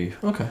 3.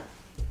 Okay,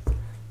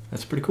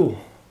 that's pretty cool.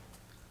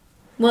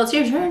 Well, it's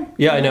your turn.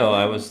 Yeah, I know.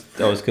 I was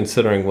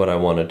considering what I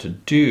wanted to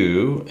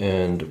do,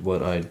 and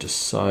what I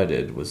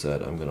decided was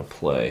that I'm gonna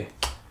play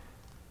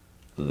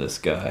this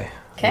guy.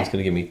 Okay. He's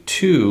gonna give me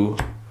 2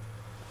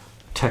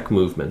 tech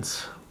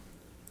movements,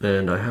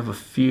 and I have a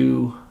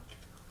few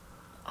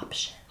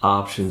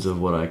options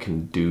of what I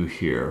can do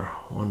here.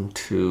 1,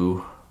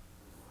 2,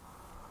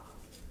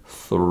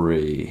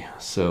 3.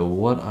 So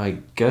what I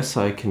guess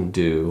I can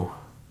do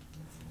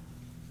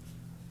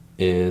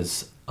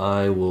is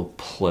I will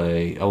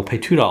pay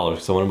 $2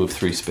 because I want to move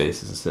 3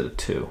 spaces instead of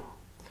 2.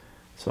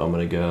 So I'm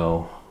going to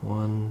go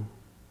 1,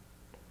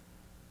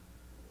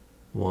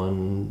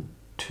 1,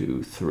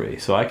 2, 3.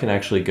 So I can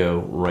actually go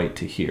right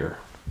to here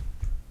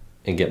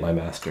and get my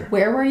master.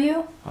 Where were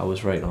you? I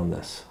was right on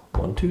this.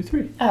 1, 2,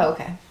 3. Oh,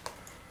 okay.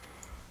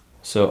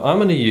 So I'm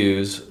going to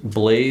use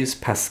Blaise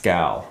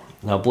Pascal.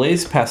 Now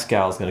Blaise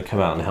Pascal is going to come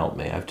out and help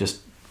me. I've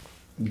just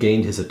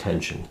gained his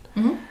attention.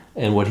 Mm-hmm.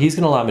 And what he's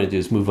going to allow me to do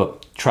is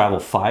travel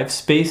 5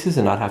 spaces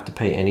and not have to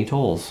pay any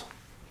tolls.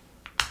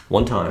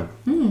 1 time.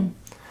 Mm.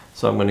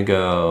 So I'm going to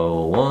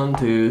go 1,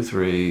 2,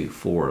 3,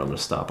 4. I'm going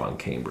to stop on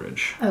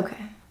Cambridge.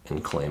 Okay.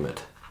 And claim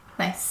it.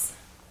 Nice.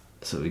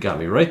 So he got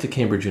me right to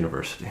Cambridge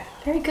University.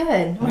 Very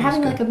good. We're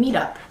having like a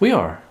meetup. We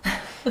are.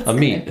 A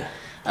meet.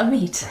 A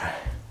meet.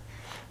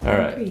 All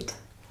right. Great.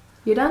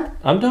 You done?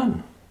 I'm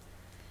done.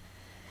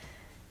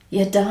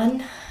 You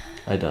done?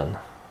 I done.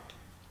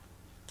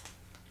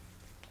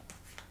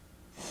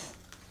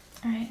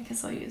 All right, I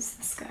guess I'll use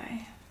this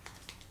guy.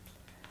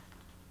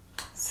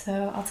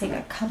 So I'll take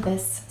a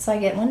compass. So I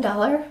get $1,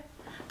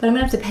 but I'm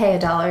gonna have to pay $1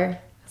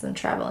 because I'm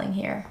traveling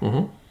here.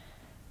 Mm-hmm.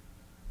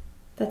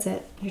 That's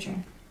it. Your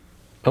turn.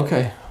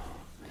 Okay.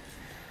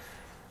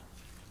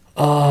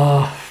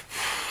 I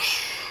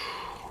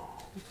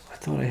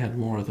thought I had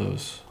more of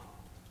those.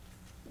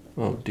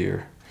 Oh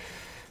dear.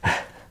 I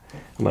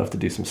might have to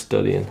do some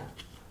studying.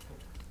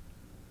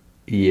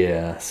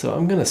 Yeah, so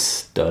I'm gonna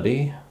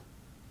study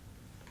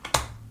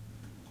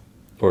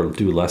or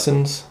do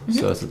lessons. Mm-hmm.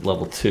 So it's at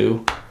level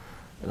 2,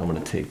 and I'm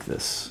gonna take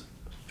this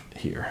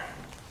here.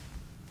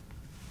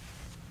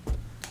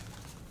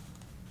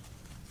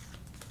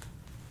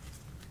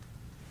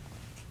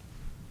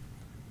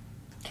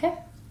 Okay.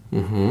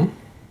 Mm-hmm.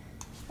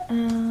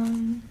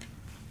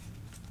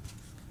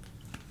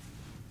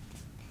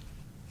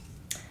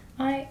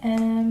 I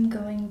am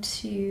going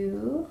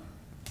to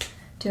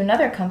do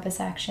another compass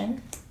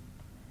action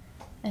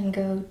and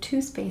go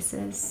 2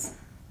 spaces.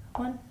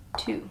 1,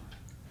 2.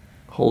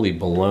 Holy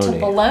baloney.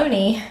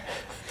 Bologna.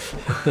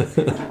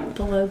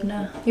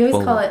 Bologna. You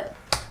always call it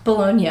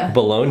Bologna.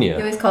 Bologna. You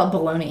always call it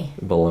bologna.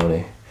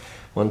 Bologna.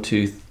 1,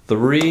 2,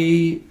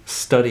 3.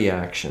 Study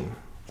action.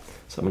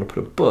 So I'm going to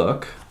put a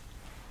book.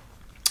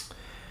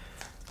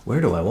 Where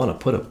do I want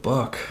to put a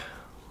book?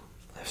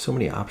 I have so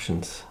many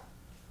options.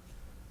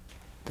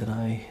 Did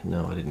I?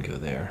 No, I didn't go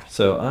there.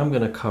 So I'm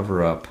going to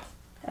cover up.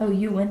 Oh,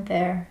 you went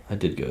there. I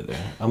did go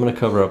there. I'm going to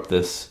cover up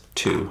this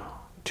 2.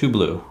 2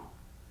 blue.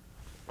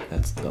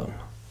 That's done.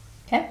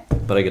 Okay.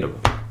 But I get an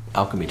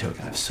alchemy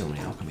token. I have so many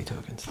alchemy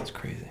tokens. That's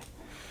crazy.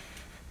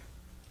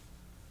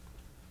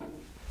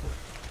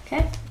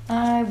 Okay.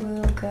 I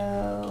will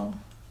go.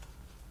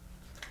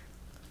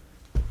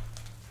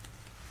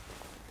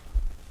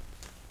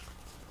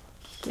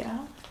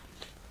 Yeah.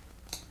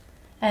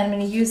 And I'm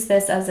going to use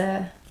this as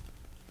a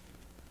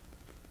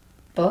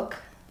book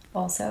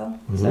also.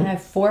 Mm-hmm. So I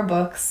have 4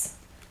 books,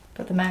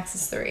 but the max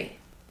is 3. It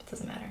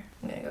doesn't matter.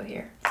 I'm going to go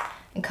here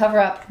and cover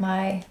up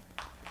my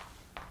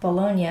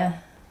Bologna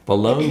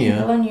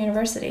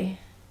University.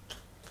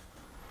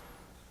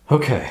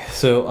 Okay,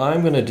 so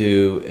I'm going to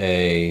do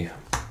a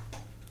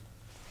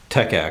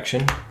tech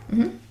action.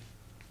 Mm-hmm.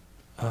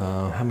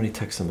 How many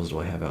tech symbols do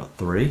I have out?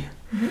 3?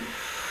 Mm-hmm.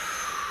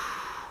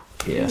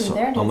 Yeah, so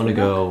I'm going to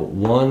go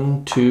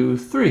 1, 2,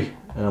 3.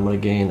 And I'm going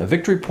to gain a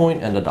victory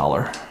point and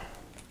 $1.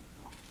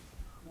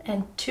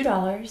 And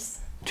 $2.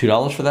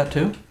 $2 for that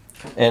too?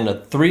 And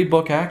a 3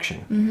 book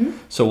action. Mm-hmm.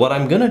 So what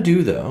I'm going to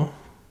do though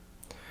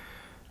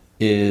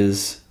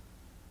is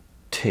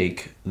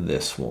take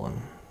this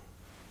one.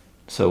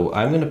 So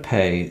I'm going to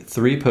pay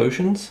 3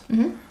 potions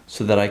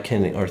so that I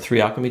can, or 3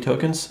 alchemy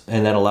tokens,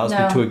 and that allows me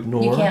to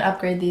ignore. You can't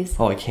upgrade these.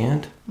 Oh, I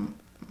can't?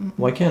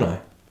 Why can't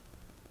I?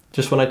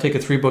 Just when I take a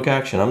 3 book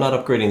action, I'm not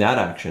upgrading that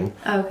action.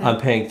 Okay. I'm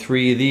paying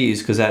 3 of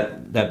these because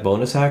that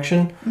bonus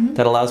action,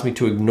 that allows me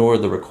to ignore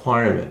the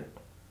requirement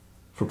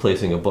for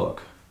placing a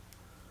book.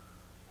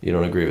 You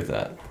don't agree with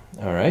that?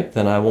 All right,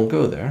 then I won't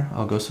go there.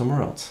 I'll go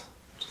somewhere else.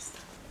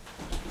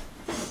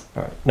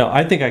 All right. No,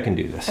 I think I can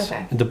do this.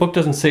 Okay. The book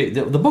doesn't say,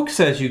 the book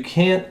says you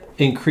can't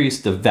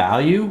increase the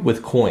value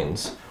with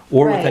coins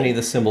or with any of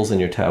the symbols in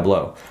your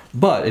tableau.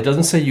 But it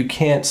doesn't say you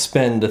can't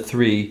spend the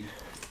 3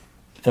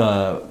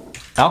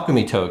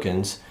 alchemy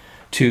tokens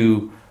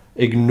to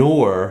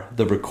ignore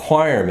the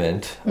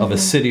requirement of a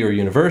city or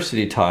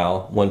university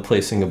tile when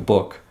placing a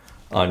book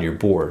on your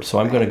board. So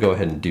I'm going to go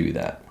ahead and do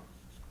that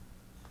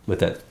with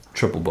that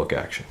triple book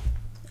action.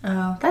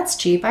 Oh, that's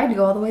cheap. I'd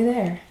go all the way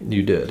there.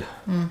 You did.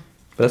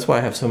 That's why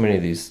I have so many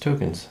of these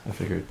tokens, I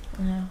figured.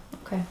 Oh,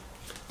 okay.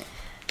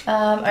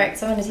 All right,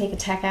 so I'm going to take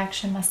attack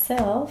action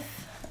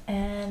myself,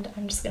 and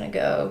I'm just going to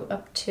go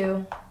up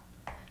to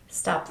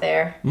stop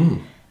there.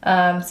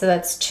 So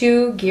that's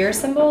 2 gear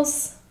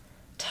symbols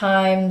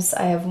times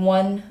I have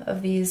 1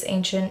 of these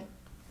ancient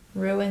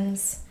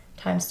ruins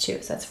times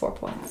 2, so that's 4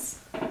 points.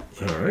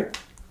 All right.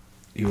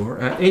 You are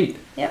at 8.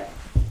 Yep,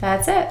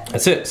 that's it.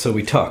 That's it. So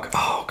we tuck.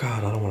 Oh,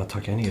 God, I don't want to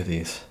tuck any of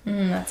these.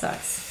 That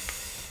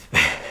sucks.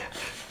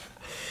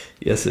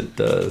 Yes, it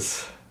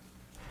does.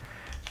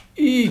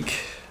 Eek.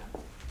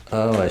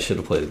 Oh, I should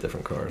have played a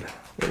different card.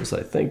 What was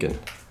I thinking?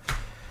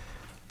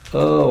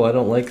 Oh, I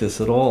don't like this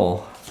at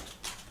all.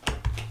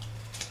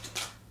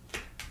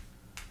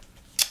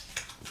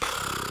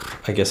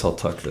 I guess I'll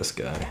tuck this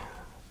guy.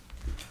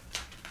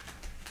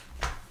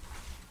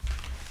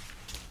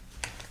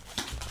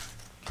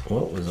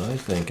 What was I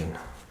thinking?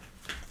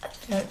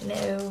 I don't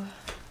know.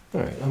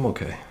 All right, I'm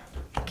okay.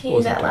 Can you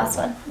do that last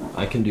one?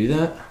 I can do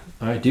that.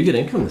 All right, do you get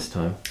income this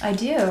time? I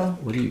do.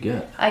 What do you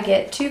get? I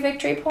get 2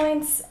 victory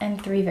points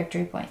and 3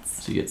 victory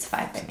points. So you get it's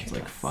 5 victory points.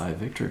 Like 5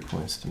 victory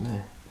points to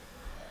me.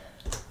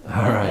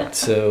 All right,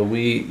 so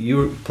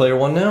you're player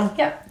 1 now?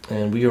 Yep.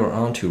 And we are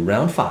on to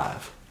round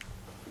 5.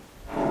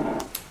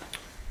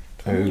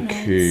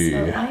 Okay.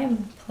 Right, so I am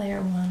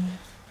player 1,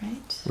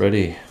 right?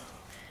 Ready?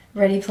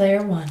 Ready,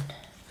 player 1.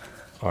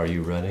 Are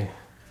you ready?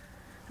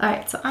 All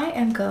right, so I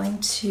am going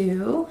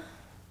to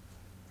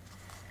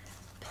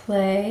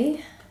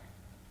play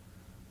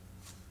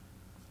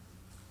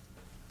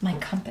my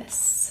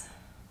compass.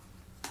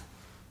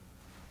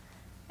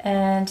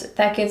 And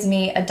that gives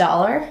me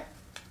 $1.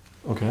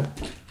 Okay.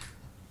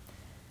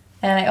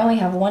 And I only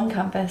have 1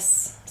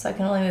 compass, so I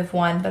can only move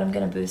 1, but I'm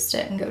going to boost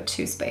it and go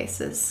 2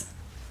 spaces.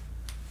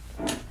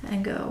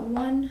 And go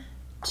 1,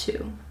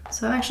 2.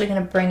 So I'm actually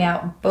going to bring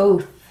out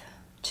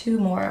 2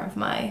 more of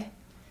my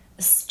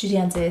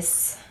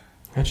estudiantes.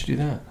 How'd you do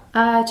that?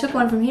 I took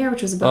 1 from here,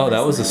 which was a bonus. Oh,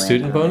 that was a and I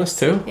student landed bonus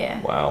too?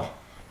 Yeah. Wow.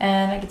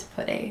 And I get to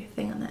put a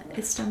thing on that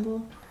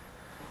Istanbul.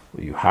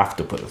 Well, you have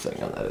to put a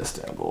thing on that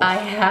Istanbul. I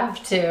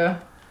have to.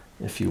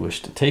 If you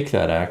wish to take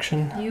that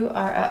action. You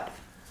are up.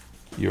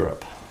 You're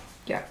up.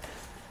 Yeah.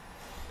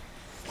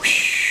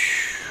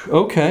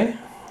 Okay.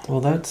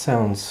 Well, that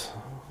sounds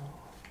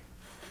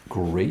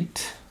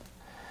great.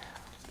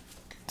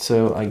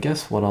 So I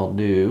guess what I'll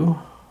do...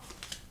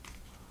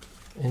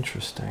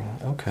 Interesting.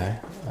 Okay,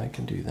 I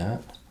can do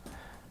that.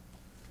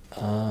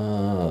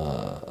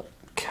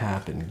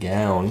 Cap and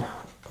gown.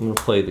 I'm going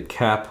to play the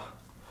cap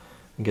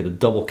and get a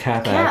double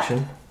cap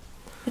action.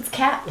 It's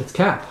cap. It's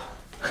cap.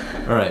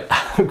 All right,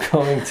 I'm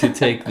going to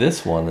take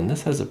this one, and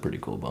this has a pretty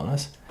cool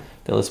bonus.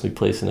 That lets me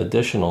place an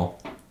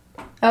additional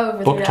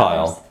book $3.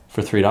 tile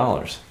for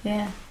 $3.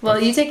 Yeah. Well,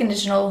 you take an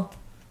additional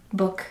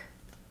book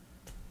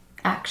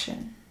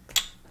action.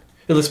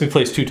 It lets me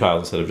place 2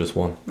 tiles instead of just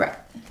 1. Right.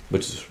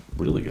 Which is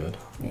really good.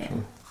 Yeah.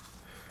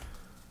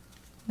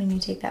 When you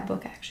take that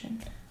book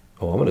action.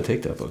 Oh, I'm going to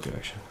take that book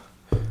action.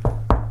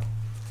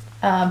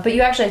 But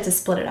you actually have to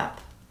split it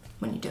up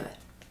when you do it.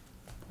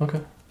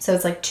 Okay. So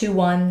it's like 2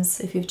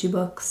 1s if you have 2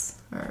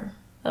 books, or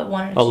a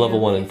 1 and 2. I'll level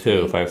 1 and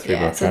 2 if I have 3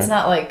 books. So it's right?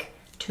 not like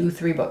 2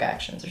 3 book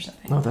actions or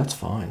something. No, that's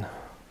fine.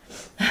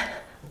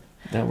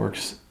 That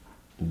works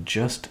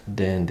just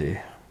dandy.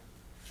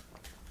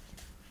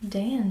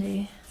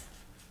 Dandy.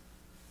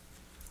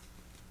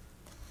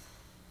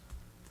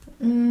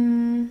 Let's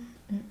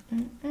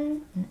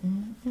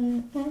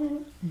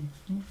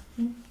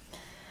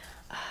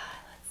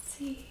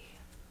see.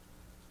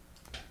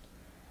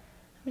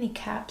 How many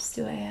caps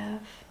do I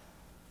have?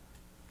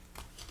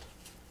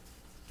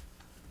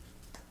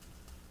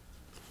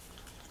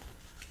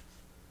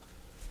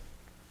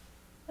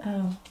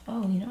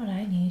 Oh, you know what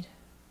I need?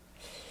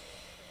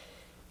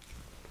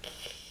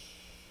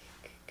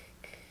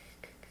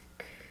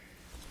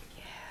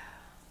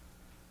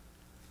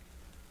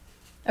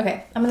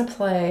 Okay, I'm gonna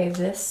play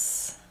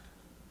this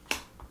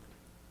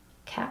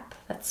cap.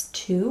 That's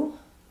 2.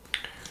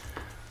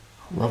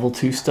 Level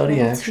 2 study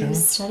Level action. 2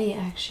 study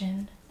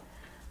action.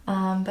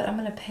 But I'm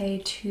gonna pay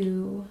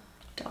 $2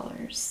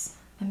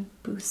 and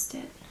boost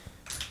it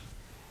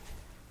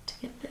to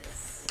get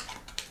this.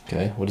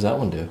 Okay, what does that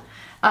one do?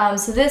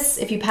 So this,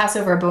 if you pass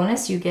over a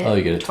bonus, you get,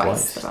 you get it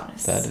twice. the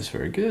bonus. That is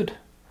very good.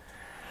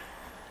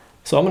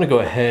 So I'm going to go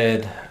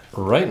ahead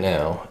right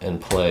now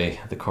and play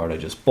the card I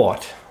just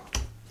bought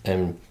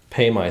and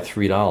pay my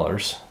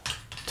 $3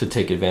 to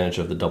take advantage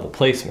of the double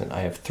placement.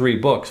 I have 3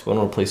 books, but I'm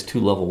going to place 2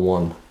 level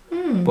 1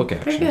 book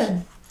actions. Pretty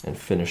good. And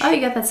finish. Oh,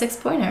 you got that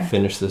 6-pointer.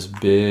 Finish this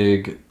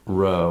big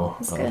row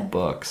That's of good.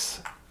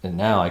 books. And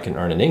now I can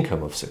earn an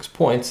income of 6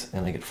 points,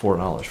 and I get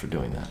 $4 for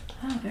doing that.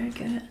 Oh, very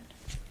good.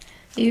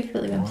 You've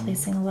really been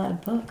placing a lot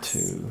of books.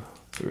 2,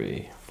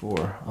 3,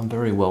 4. I'm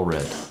very well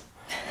read.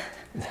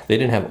 They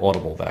didn't have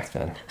Audible back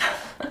then.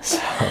 So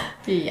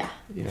Yeah.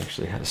 You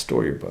actually had to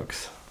store your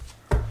books.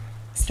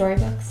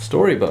 Storybooks?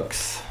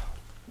 Storybooks.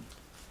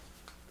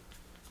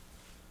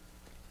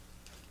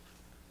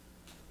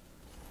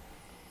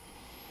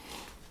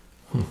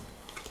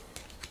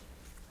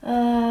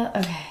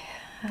 Okay.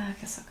 I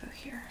guess I'll go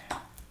here.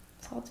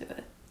 So I'll do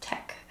a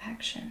tech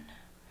action.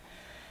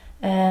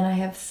 And I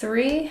have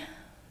 3,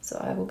 so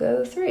I will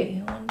go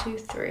 3. 1, 2,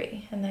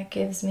 3. And that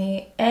gives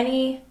me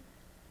any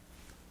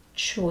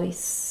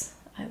choice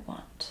I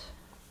want.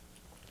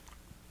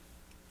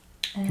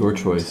 And Your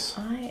choice.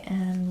 I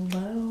am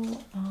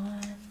low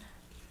on...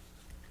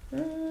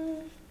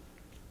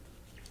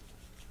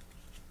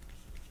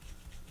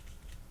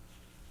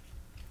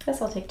 guess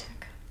I'll take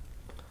tech.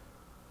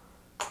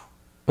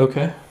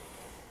 Okay.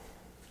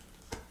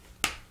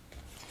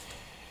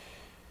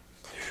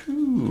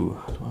 Whew,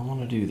 do I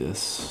want to do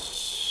this?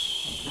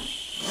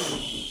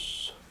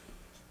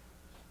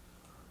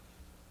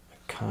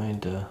 I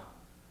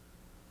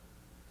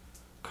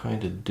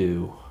kinda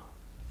do.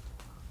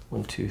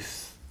 1, 2,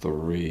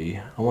 3.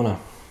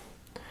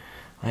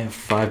 I have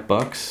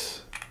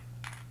 $5.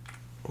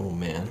 Oh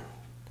man,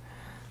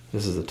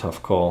 this is a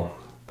tough call.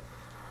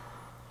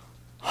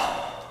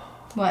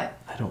 What?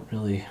 I don't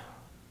know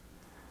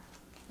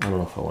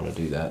if I want to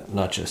do that.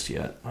 Not just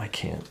yet. I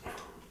can't.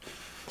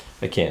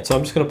 So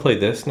I'm just going to play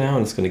this now,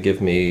 and it's going to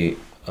give me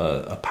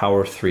a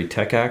power 3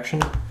 tech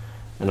action.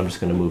 And I'm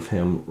just going to move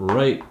him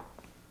right.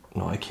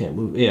 No, I can't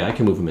move. Yeah, I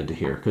can move him into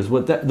here. Because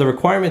the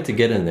requirement to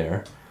get in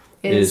there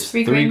is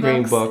 3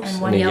 green books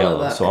and 1 a yellow yellow.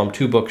 book. So I'm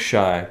 2 books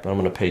shy, but I'm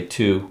going to pay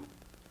 2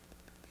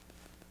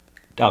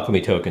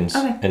 alchemy tokens.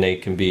 Okay. And they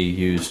can be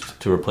used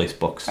to replace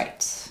books.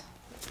 Right.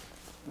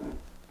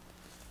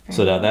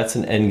 So now that's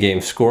an end game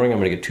scoring. I'm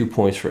going to get 2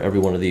 points for every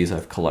one of these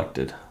I've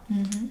collected.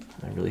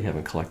 I really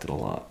haven't collected a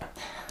lot.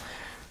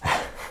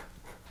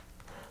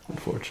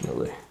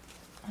 Unfortunately.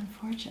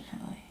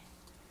 Unfortunately.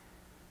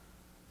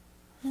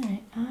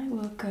 Alright, I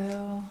will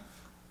go...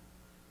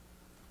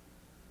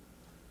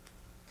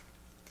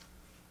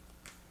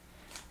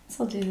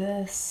 So I'll do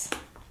this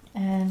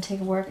and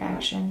take a work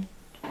action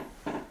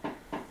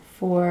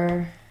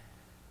for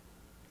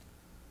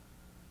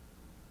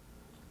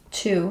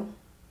 2.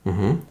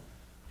 Mm-hmm.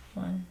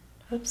 1.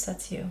 Oops,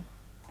 that's you.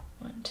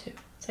 1, 2.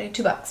 So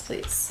 $2,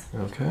 please.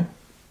 Okay.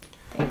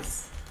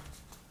 Thanks.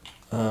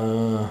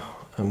 I'm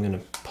going to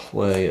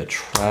play a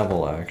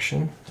travel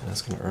action.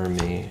 That's going to earn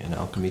me an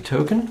alchemy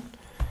token.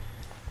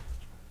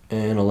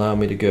 And allow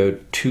me to go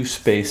 2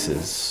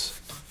 spaces.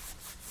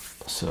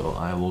 So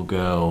I will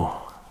go...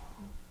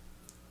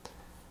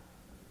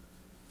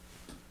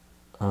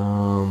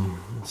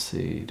 let's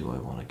see, do I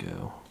want to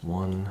go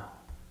 1,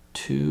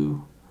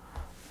 2...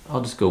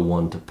 I'll just go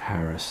 1 to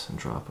Paris and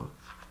drop a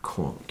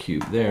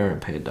cube there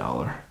and pay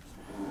 $1.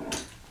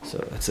 So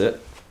that's it.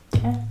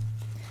 Okay.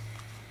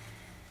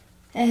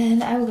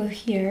 And I will go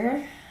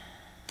here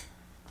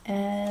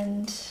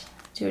and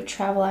do a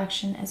travel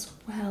action as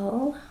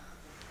well,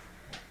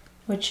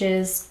 which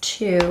is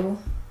 2,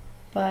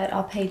 but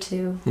I'll pay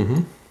 2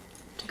 to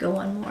go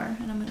 1 more.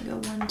 And I'm going to go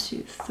 1,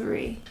 2,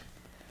 3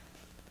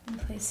 and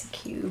place a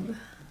cube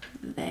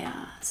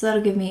there. So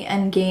that'll give me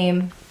end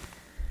game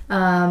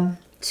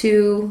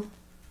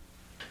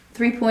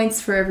 3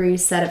 points for every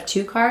set of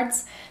 2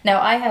 cards. Now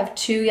I have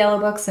 2 yellow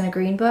books and a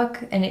green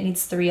book, and it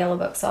needs 3 yellow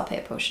books, so I'll pay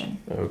a potion.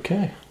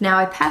 Okay. Now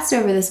I passed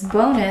over this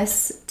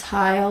bonus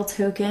tile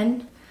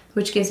token,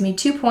 which gives me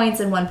 2 points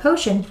and 1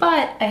 potion,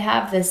 but I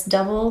have this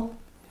double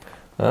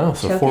Oh,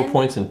 so token. 4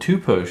 points and 2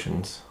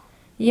 potions.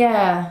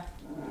 Yeah.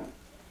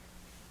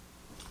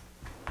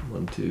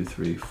 1, 2,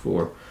 3,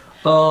 4.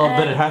 Oh,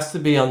 but it has to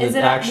be on the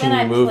action when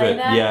you I move play it.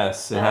 that?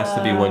 Yes, it has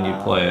to be when you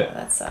play it.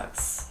 That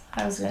sucks.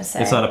 I was gonna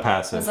say. It's not a I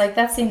passive. was like,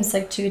 that seems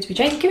like 2 to be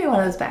trying. Give me one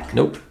of those back.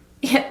 Nope.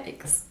 Yeah,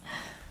 thanks.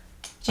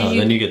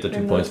 Then you get the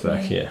 2 points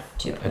back. my Yeah.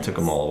 2 I points? took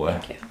them all away.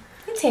 Thank you.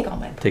 You take all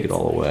my points. Take it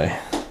all away.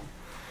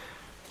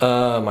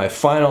 My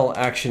final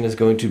action is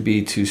going to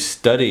be to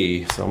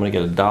study. So I'm going to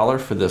get $1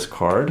 for this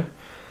card.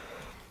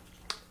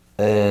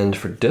 And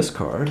for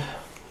discard,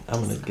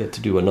 I'm going to get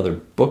to do another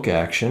book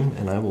action,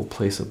 and I will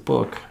place a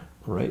book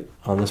right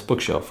on this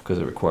bookshelf because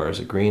it requires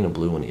a green, a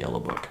blue, and a yellow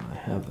book. And I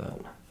have that.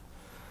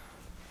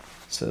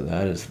 So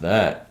that is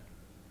that.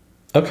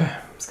 Okay.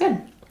 It's good.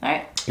 All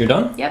right. You're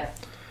done? Yep.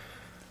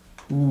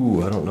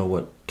 Ooh, I don't know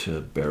what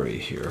to bury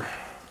here.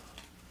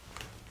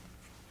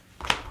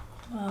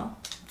 Well,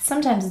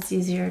 sometimes it's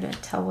easier to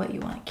tell what you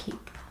want to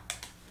keep.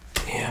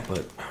 Yeah,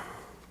 but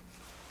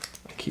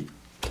I keep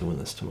doing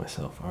this to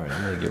myself. All right,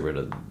 I'm going to get rid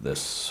of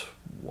this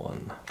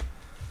one.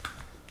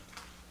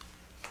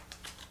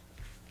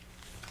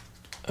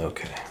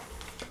 Okay.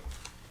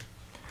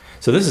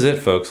 So this is it,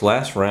 folks.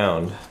 Last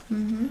round.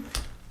 Mm-hmm.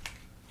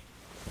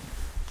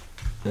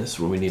 This is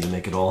where we need to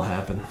make it all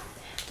happen.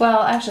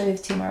 Well, actually, we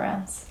have 2 more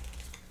rounds.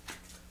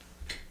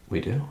 We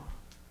do?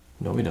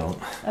 No, we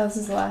don't. Oh, this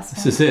is the last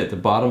This one. is it. The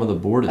bottom of the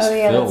board is Oh,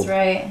 yeah, filled. that's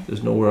right.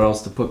 There's nowhere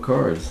else to put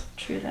cards.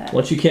 True that.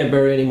 Once you can't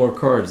bury any more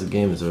cards, the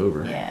game is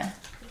over. Yeah.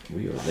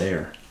 We are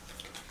there.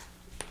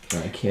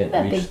 I can't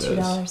That reach big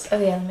those. $2. Oh,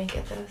 yeah, let me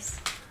get those.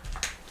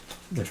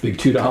 The big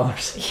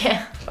 $2.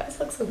 Yeah. Why does it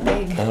look so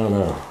big? I don't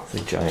know. It's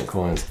like giant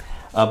coins.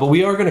 But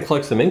we are going to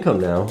collect some income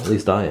now. At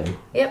least I am.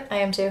 Yep, I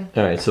am too.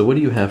 All right. So what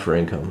do you have for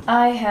income?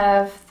 I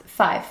have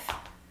 5.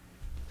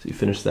 So you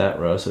finished that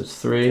row, so it's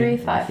 3. 3,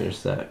 And 5. you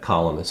finished that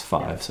column is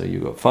 5, so you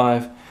go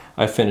 5.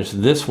 I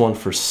finished this one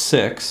for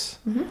 6,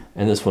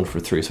 and this one for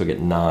 3, so I get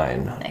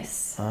 9.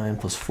 Nice. 9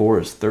 plus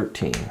 4 is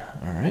 13.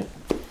 All right.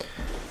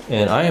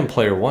 And I am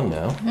player 1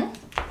 now,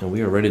 and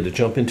we are ready to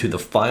jump into the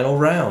final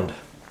round.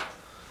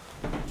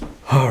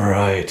 All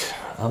right.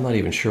 I'm not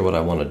even sure what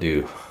I want to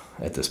do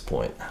at this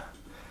point.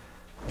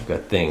 I've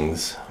got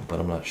things, but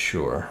I'm not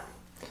sure.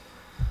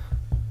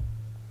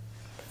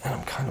 And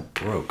I'm kind of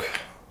broke.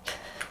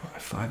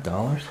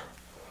 $5?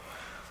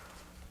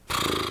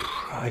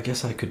 I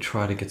guess I could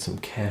try to get some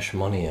cash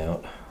money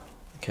out.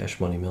 Cash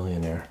money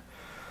millionaire.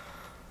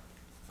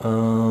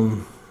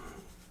 I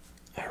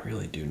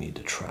really do need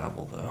to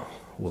travel though.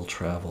 We'll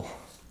travel.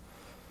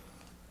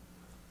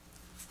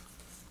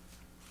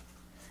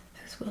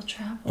 Who's will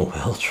travel?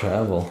 Well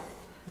travel.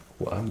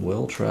 Well, I'm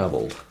well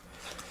traveled.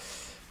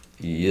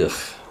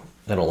 Yuck.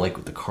 I don't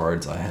like the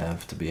cards I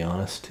have, to be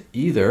honest,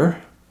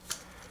 either.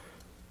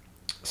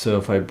 So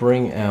if I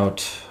bring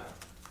out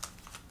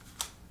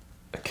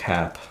a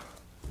cap,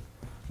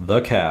 I'm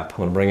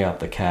gonna bring out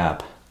the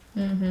cap.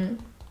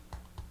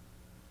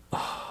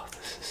 Oh,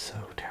 this is so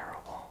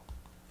terrible.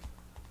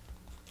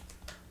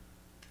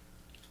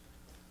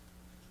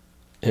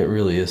 It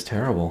really is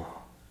terrible.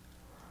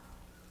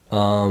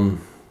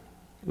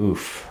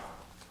 Oof.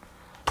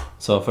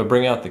 So if I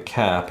bring out the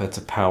cap, it's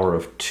a power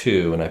of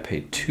 2, and I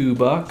pay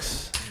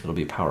 $2. It'll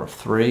be a power of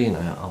 3, and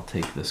I'll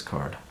take this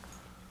card.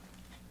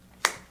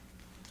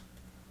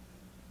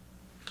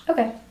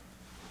 Okay.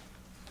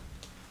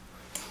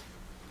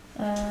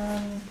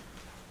 I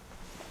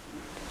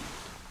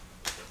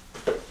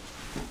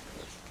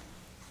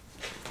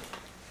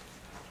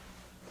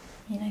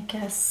mean, I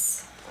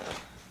guess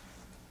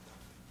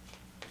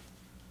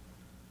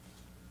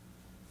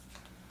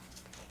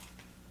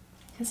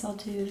I'll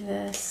do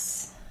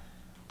this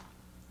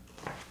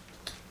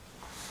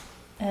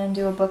and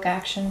do a book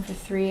action for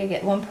 3. I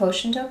get 1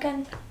 potion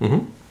token.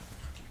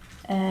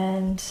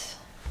 And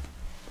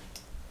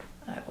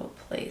I will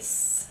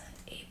place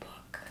a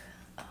book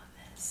on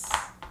this.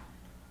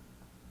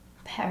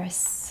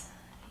 Paris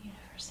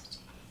University.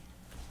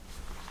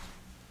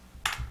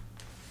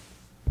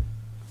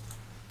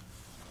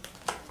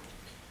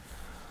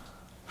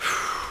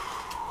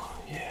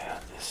 Yeah,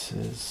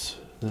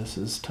 this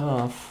is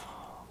tough.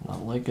 I'm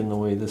not liking the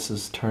way this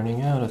is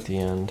turning out at the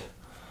end.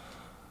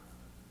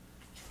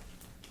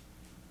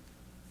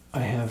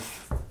 I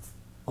have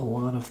a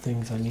lot of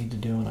things I need to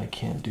do and I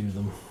can't do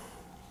them.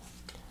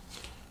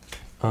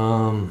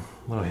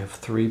 What do I have?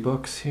 3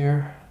 books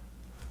here?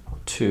 Oh,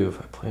 2 if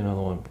I play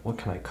another one. What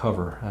can I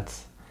cover?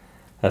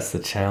 That's the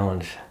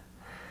challenge.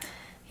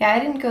 Yeah, I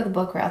didn't go the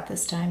book route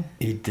this time.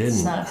 You didn't?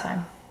 It's not enough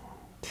time.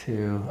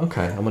 2.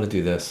 Okay, I'm gonna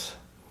do this.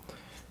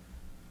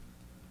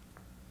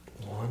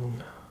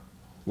 1.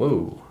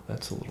 Whoa,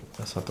 that's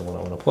not the one I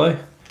want to play.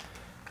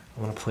 I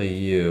want to play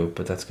you,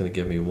 but that's going to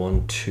give me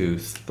 1, 2,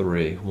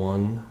 3.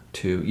 1,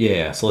 2.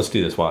 Yeah, so let's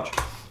do this. Watch.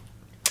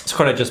 This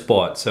card I just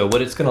bought. So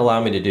what it's going to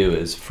allow me to do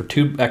is for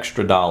 $2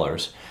 extra,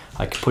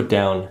 I can put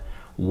down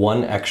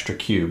 1 extra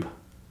cube,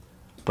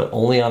 but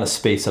only on a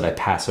space that I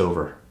pass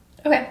over.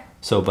 Okay.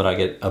 So, but I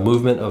get a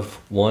movement of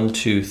 1,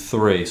 2,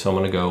 3. So I'm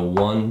going to go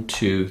 1,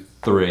 2,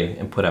 3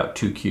 and put out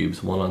 2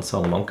 cubes. 1 on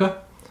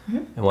Salamanca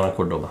and 1 on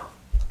Cordoba.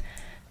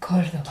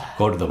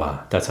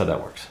 Cordoba. That's how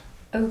that works.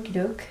 Okie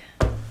doke.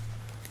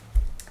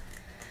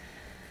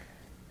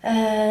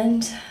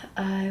 And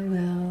I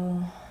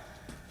will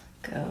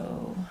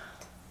go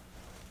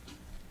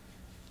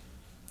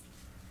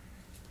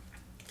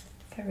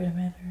get rid of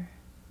my other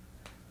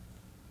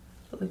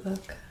blue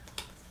book.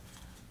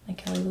 My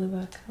Kelly blue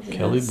book.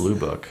 Kelly blue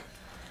book.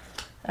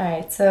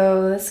 Alright,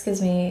 so this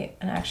gives me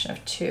an action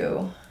of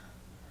 2.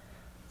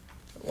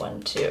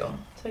 1, 2. So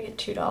I get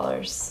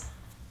 $2.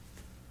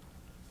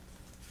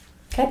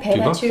 Can I pay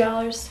that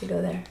 $2 to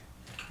go there?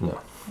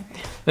 No.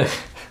 Okay.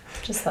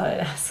 Just thought I'd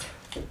ask.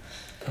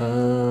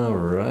 All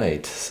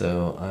right,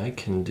 so I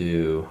can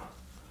do.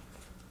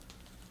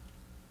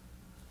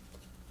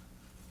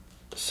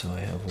 So I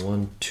have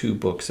 2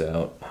 books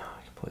out.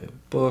 I can play a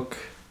book.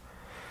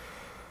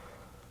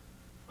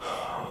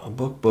 A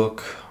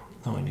book.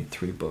 Oh, I need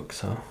 3 books,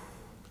 huh?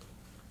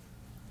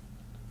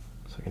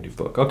 So I can do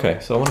book. Okay,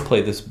 so I'm gonna play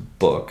this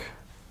book,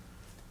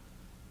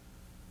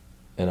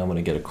 and I'm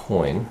gonna get a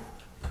coin.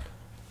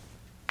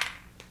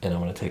 And I'm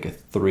going to take a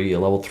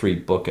level 3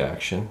 book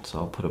action. So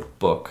I'll put a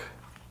book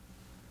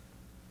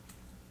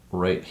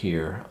right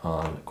here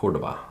on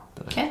Cordoba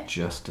that I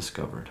just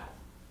discovered.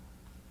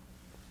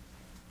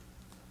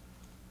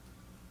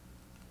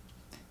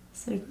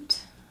 So,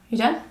 you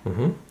done?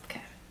 Mm-hmm.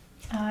 Okay.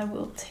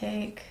 I'll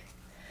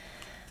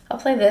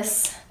play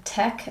this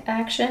tech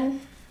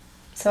action.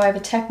 So I have a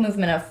tech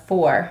movement of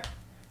 4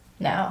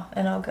 now.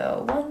 And I'll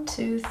go 1,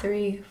 2,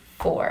 3,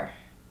 4.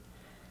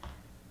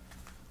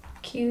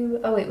 Cube.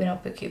 Oh wait, we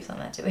don't put cubes on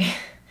that, do we?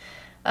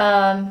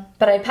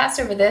 But I passed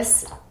over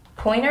this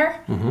pointer,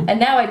 and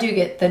now I do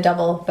get the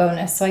double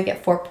bonus, so I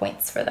get 4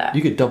 points for that.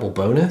 You get double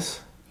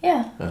bonus?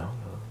 Yeah. Oh.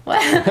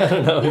 What? I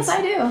don't know. Yes,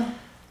 I do.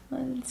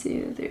 1,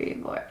 2, 3,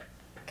 4.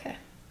 Okay.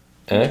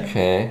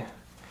 Okay.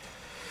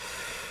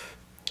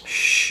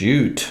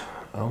 Shoot.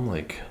 I'm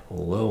like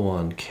low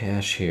on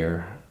cash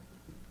here.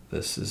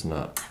 This is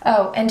not...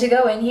 Oh, and to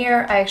go in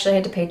here, I actually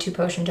had to pay 2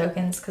 potion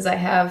tokens because I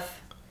have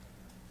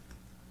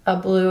a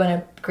blue and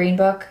a green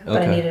book,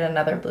 but I needed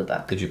another blue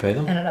book. Did you pay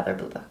them? And another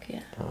blue book,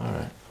 yeah.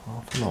 Alright.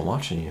 Well, if I'm not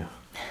watching you,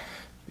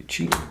 be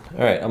cheating.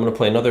 Alright, I'm going to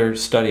play another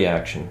study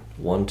action.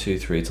 1, 2,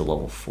 3. It's a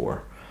level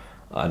 4.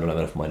 I don't have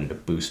enough money to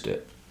boost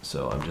it,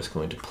 so I'm just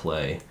going to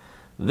play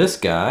this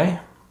guy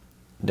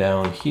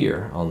down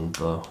here on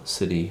the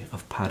city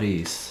of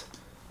Paris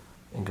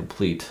and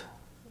complete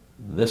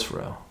this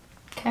row.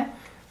 Okay.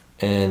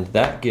 And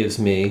that gives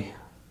me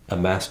a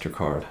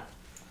MasterCard,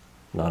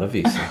 not a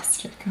Visa. A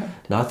MasterCard.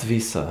 Not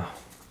Visa.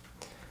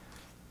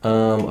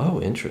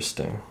 Oh,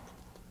 interesting.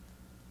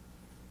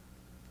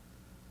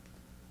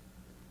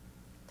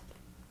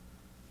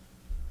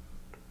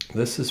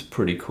 This is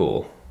pretty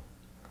cool,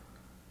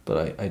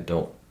 but I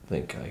don't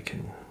think I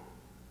can.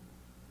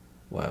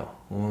 Wow.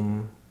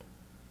 1,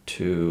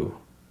 2,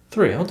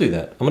 3. I'll do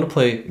that. I'm going to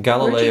play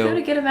Galileo. Where'd you go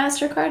to get a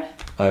MasterCard?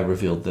 I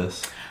revealed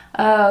this.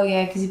 Oh,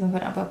 yeah, because you've been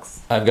putting out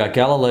books. I've got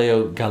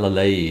Galileo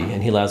Galilei,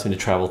 and he allows me to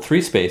travel 3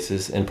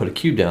 spaces and put a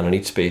cube down on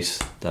each space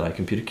that I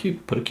can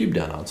put a cube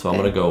down on. So I'm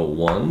going to go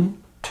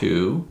 1,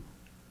 2,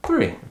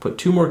 3. Put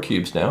 2 more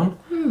cubes down.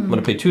 I'm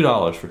going to pay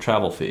 $2 for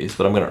travel fees,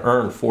 but I'm going to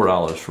earn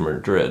 $4 from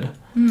Madrid.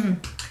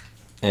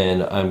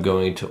 And I'm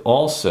going to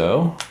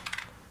also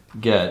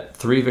get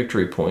 3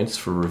 victory points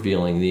for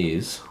revealing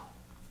these.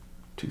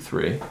 2,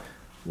 3.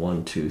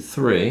 1, 2,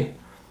 3.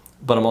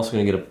 But I'm also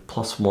going to get a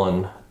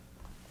 +1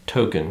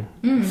 token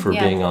for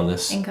being on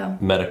this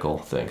medical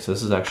thing. So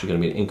this is actually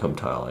going to be an income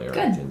tile I earn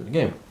at the end of the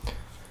game.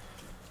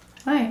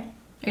 All right.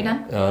 Are you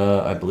done?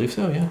 I believe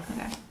so, yeah.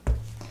 Okay.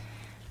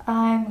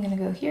 I'm going to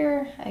go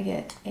here. I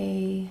get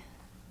a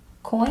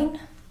coin.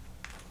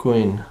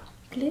 Coin.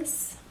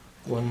 Please.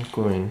 1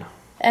 coin.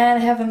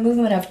 And I have a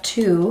movement of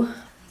 2.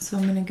 So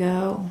I'm going to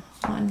go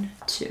 1,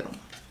 2.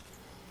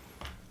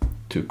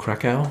 To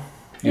Krakow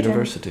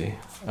University.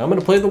 I'm going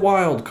to play the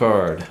wild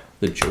card,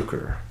 the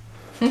Joker.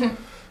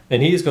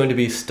 And he's going to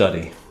be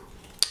study.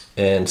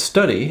 And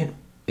study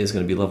is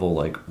going to be level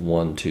like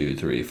 1, 2,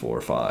 3,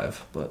 4,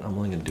 5. But I'm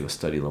only going to do a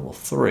study level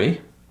 3.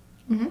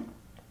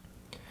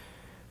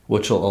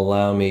 Which will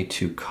allow me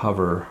to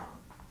cover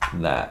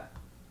that.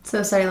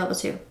 So study level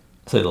 2.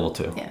 Study level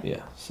 2. Yeah.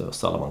 Yeah. So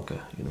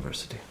Salamanca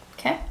University.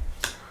 Okay.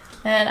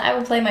 And I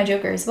will play my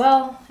Joker as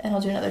well. And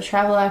I'll do another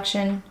travel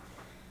action.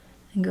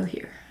 And go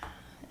here.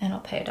 And I'll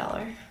pay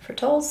 $1 for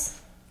tolls.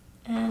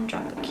 And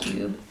drop a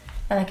cube.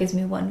 And that gives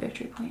me 1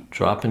 victory point.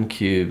 Dropping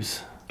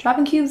cubes.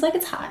 Dropping cubes like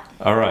it's hot.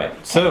 All right,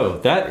 so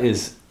that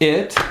is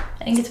it.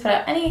 I didn't get to put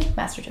out any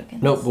master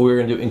tokens. Nope, but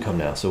we're gonna do income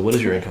now. So what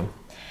is your income?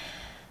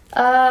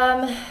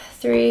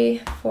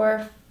 3,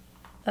 4,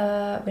 wait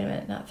a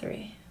minute, not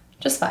 3.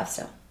 Just 5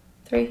 still.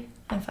 3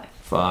 and 5.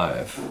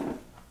 5.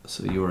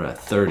 So you were at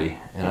 30.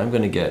 And I'm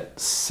gonna get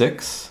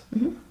 6,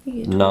 You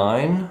get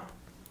 9,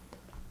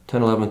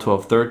 10, 11,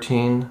 12,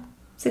 13,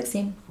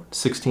 16.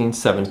 16,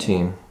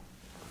 17.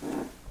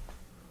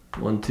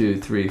 1, 2,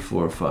 3,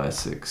 4, 5,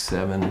 6,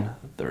 7,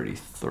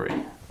 33.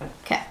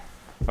 Okay.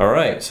 All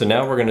right, so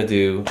now we're gonna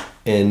do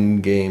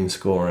in-game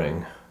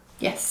scoring.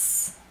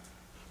 Yes.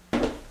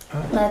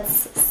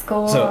 Let's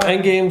score. So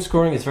end-game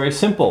scoring is very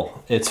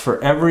simple. It's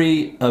for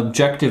every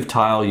objective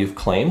tile you've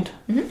claimed,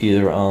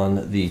 either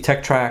on the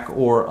tech track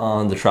or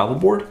on the travel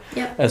board,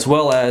 as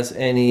well as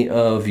any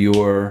of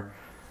your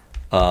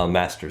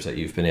masters that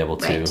you've been able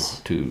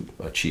to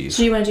achieve.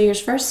 So you want to do yours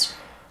first?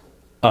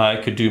 I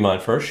could do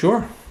mine first,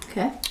 sure.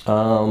 Okay.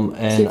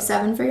 And Keep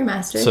 7 for your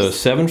masters. So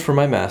 7 for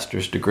my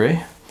master's degree.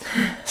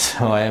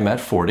 So I am at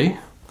 40.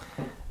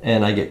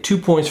 And I get 2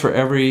 points for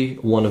every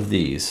one of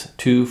these.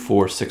 2,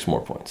 4, 6 more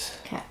points.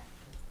 Okay.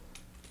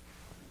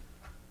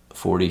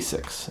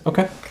 46.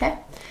 Okay. Okay.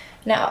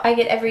 Now I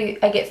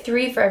get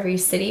 3 for every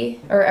city,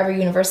 or every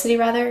university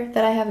rather,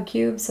 that I have a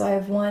cube. So I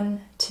have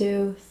 1,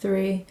 2,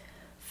 3,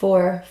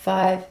 4,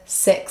 5,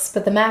 6.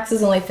 But the max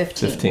is only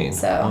 15. 15.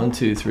 So 1,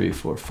 2, 3,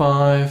 4,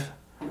 5.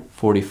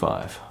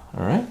 45.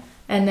 All right.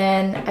 And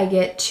then I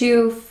get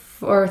 2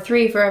 or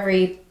 3 for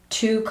every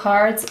 2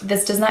 cards.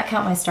 This does not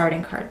count my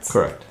starting cards.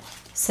 Correct.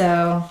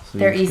 So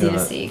they're easy to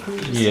see.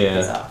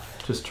 Yeah.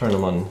 Just turn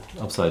them on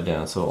upside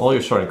down. So all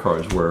your starting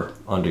cards were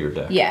under your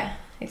deck. Yeah,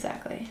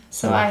 exactly.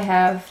 So I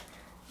have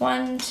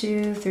 1,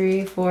 2,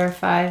 3, 4,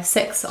 5,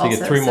 6 so also. you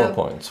get 3 more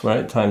points,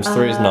 right? Times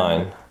 3 is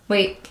 9.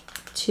 Wait,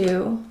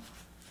 2.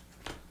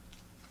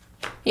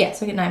 Yeah,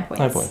 so I get 9 points.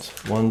 9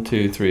 points. 1,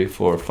 2, 3,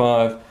 4,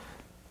 5,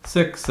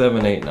 6,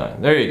 7, 8,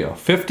 9. There you go.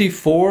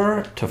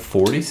 54 to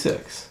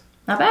 46.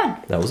 Not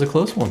bad. That was a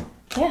close one.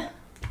 Yeah.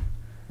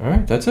 All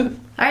right, that's it.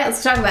 All right,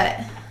 let's talk about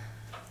it.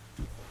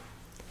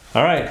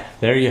 All right,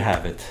 there you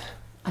have it.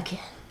 Again.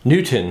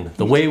 Newton,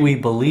 the way we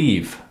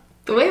believe.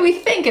 the way we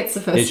think it's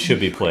supposed to. It should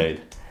be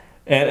played.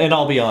 And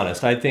I'll be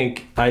honest, I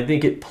think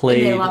it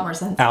played It made a lot more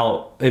sense.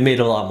 It made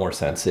a lot more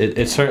sense.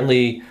 It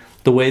certainly,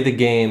 the way the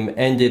game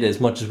ended,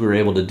 as much as we were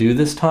able to do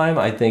this time,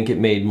 I think it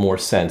made more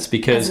sense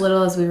because as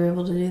little as we were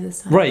able to do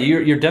this time. Right,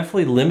 you're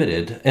definitely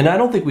limited, and I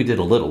don't think we did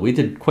a little. We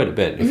did quite a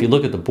bit. If you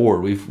look at the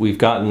board,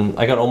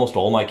 I got almost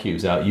all my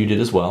cubes out. You did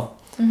as well.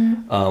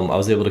 I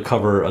was able to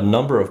cover a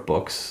number of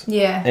books.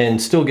 Yeah.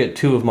 And still get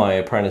 2 of my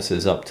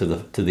apprentices up to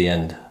the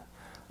end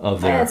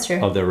of their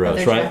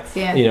rows, right? Tracks,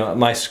 yeah. You know,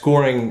 my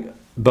scoring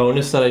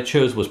bonus that I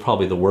chose was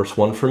probably the worst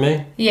one for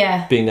me.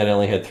 Yeah. Being that I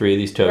only had 3 of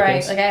these tokens.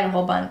 Right, like I had a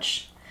whole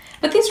bunch.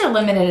 But these are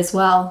limited as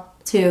well,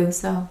 too,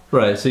 so.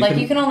 Right, so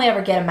you can only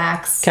ever get a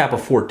max cap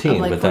of 14, of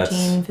like but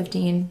 14,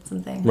 15,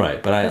 something.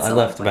 Right, but I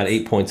left about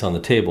 8 points on the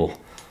table.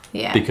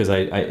 Yeah. Because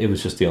it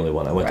was just the only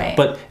one I went Right. to.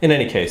 But in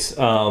any case,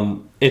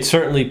 it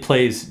certainly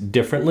plays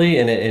differently,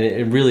 and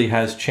it really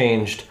has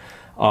changed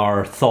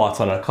our thoughts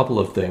on a couple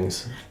of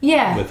things.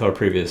 Yeah. With our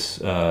previous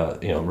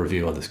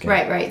review of this game.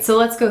 Right. So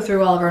let's go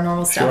through all of our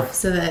normal stuff Sure.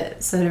 so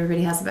that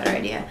everybody has a better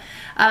idea.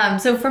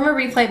 So from a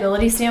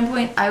replayability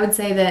standpoint, I would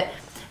say that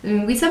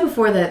we said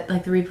before that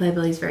like the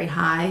replayability is very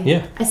high.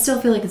 Yeah. I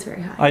still feel like it's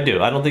very high. I do.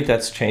 I don't think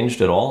that's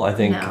changed at all. I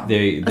think No.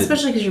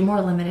 Especially because you're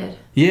more limited.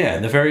 Yeah,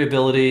 the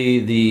variability,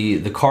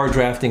 the card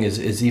drafting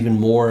is even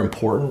more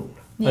important.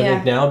 I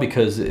think now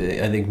because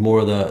I think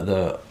more of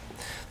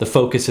the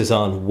focus is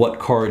on what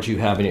cards you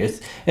have in your.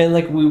 And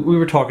like we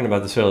were talking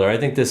about this earlier, I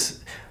think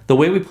the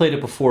way we played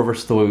it before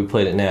versus the way we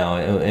played it now,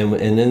 and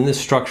in this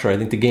structure, I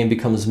think the game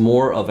becomes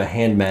more of a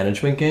hand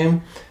management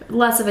game.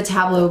 Less of a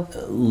tableau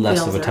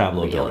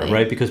builder,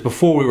 right? Because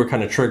before we were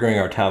kind of triggering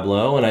our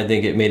tableau, and I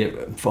think it made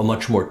it a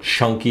much more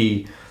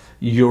chunky,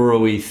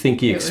 Euro-y,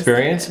 thinky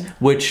experience,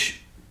 which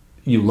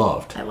you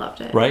loved. I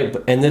loved it. Right?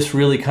 And this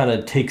really kind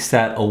of takes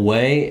that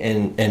away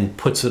and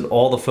puts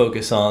all the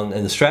focus on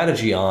and the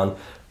strategy on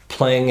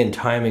playing and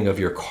timing of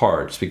your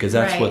cards, because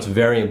that's what's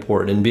very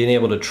important, and being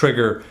able to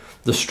trigger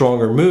the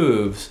stronger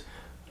moves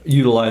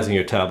utilizing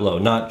your tableau,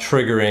 not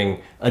triggering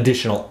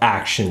additional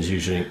actions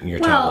using your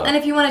tableau. Well, and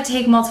if you want to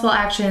take multiple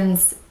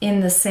actions in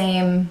the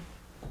same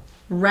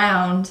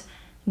round,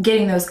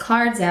 getting those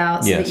cards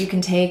out so that you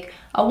can take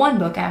a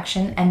 1-book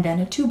action and then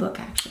a 2-book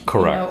action.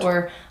 Correct.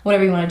 Or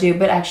whatever you want to do,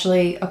 but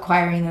actually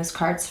acquiring those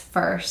cards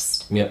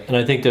first. Yeah, and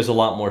I think there's a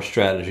lot more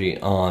strategy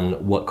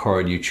on what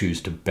card you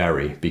choose to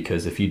bury,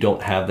 because if you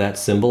don't have that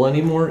symbol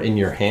anymore in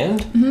your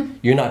hand,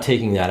 you're not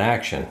taking that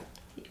action.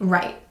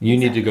 Right. You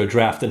need to go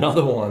draft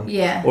another one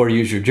or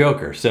use your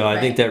joker. So I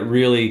think that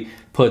really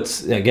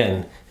puts,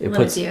 again, it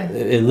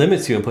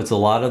limits you and puts a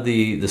lot of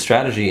the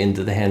strategy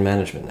into the hand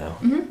management now.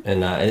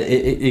 And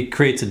it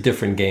creates a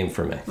different game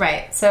for me.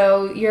 Right.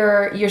 So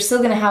you're still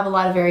going to have a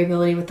lot of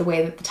variability with the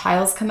way that the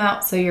tiles come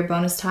out. So your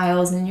bonus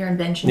tiles and your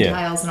invention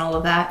tiles and all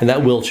of that. And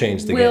that will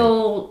change the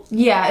game.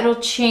 Yeah, it'll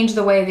change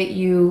the way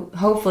that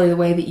hopefully the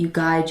way that you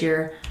guide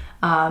your,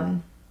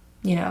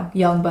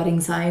 young budding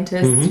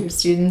scientists, your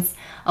students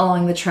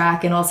along the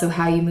track, and also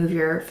how you move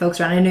your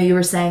folks around. I know you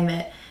were saying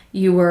that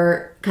you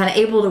were kind of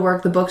able to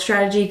work the book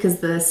strategy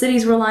because the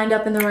cities were lined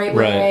up in the right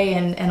way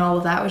and all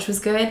of that, which was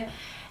good.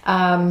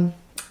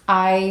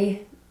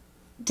 I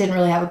didn't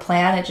really have a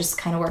plan. It just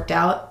kind of worked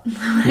out when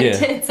I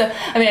did. So,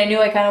 I mean, I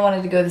knew I kind of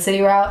wanted to go the city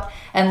route,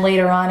 and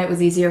later on it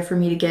was easier for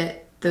me to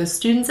get those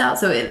students out.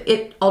 So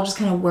it all just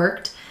kind of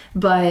worked,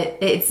 but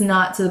it's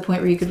not to the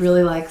point where you could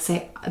really like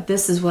say,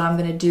 this is what I'm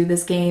going to do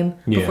this game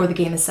before the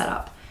game is set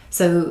up.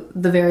 So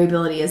the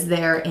variability is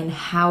there in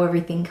how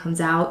everything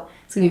comes out.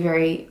 It's going to be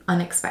very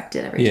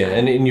unexpected every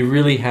time. And you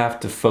really have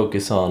to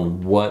focus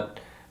on what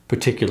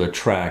particular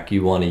track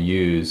you want to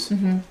use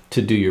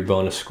to do your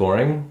bonus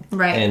scoring.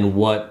 Right. And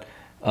what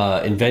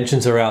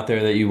inventions are out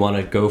there that you want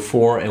to go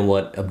for, and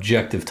what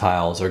objective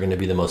tiles are going to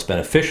be the most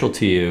beneficial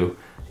to you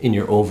in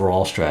your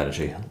overall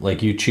strategy.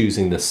 Like you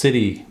choosing the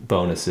city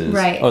bonuses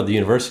or the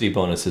university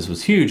bonuses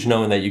was huge,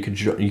 knowing that you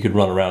could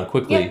run around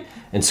quickly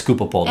and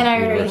scoop up all the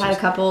universities. And I already had a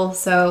couple,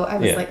 so I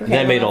was like, okay.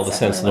 That made all the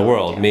sense in the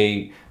world.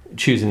 Me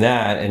choosing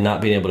that and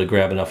not being able to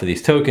grab enough of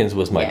these tokens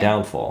was my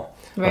downfall.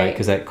 Right?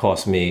 Because that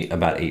cost me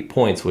about 8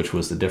 points, which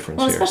was the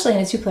difference here. Especially in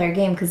a 2-player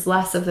game, because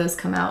less of those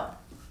come out.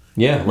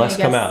 Yeah, less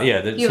come out.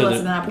 Yeah, you have less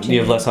of an opportunity. You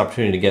have less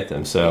opportunity to get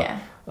them. So,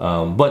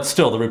 but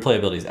still, the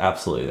replayability is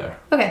absolutely there.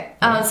 Okay,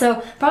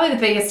 so probably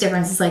the biggest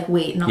difference is like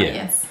weight and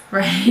audience,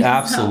 right?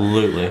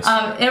 Absolutely.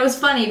 So, it was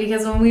funny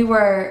because when we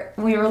were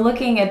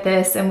looking at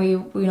this, and we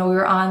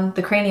were on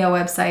the Cranio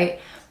website,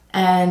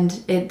 and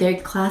they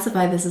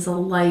classify this as a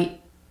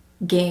light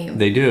game.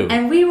 They do.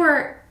 And we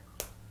were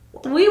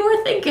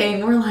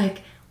thinking, we're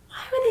like,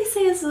 why would they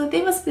say this? Like,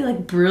 they must be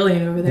like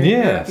brilliant over there.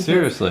 Yeah,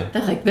 seriously.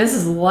 They're like, this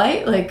is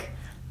light. Like,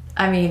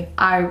 I mean,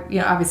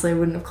 obviously I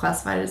wouldn't have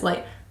classified it as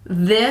light.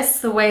 This,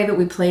 the way that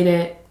we played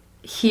it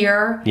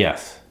here.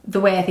 Yes. The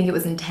way I think it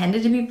was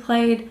intended to be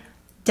played,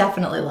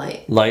 definitely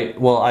light.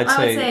 Light. Well, I wouldn't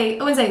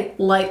say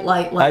light.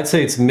 I'd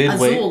say it's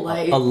midweight. Azul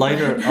light. A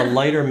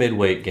lighter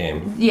midweight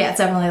game. Yeah, it's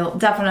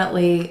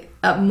definitely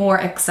more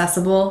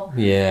accessible.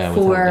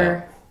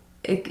 Yeah.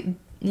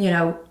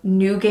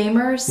 new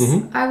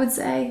gamers, I would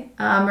say,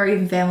 or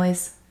even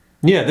families.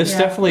 Yeah, this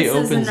definitely this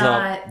opens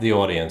up the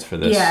audience for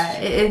this.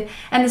 Yeah,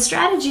 and the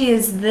strategy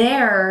is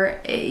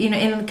there,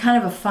 in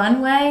kind of a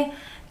fun way,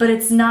 but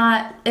it's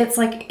not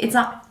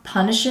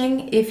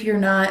punishing if you're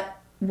not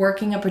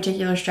working a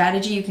particular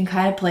strategy. You can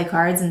kind of play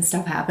cards and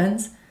stuff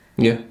happens.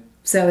 Yeah.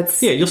 So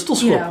it's... Yeah, you'll still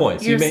score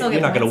points. You're not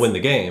going to points. win the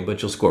game,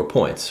 but you'll score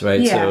points,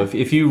 right? Yeah. So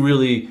if you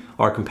really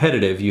are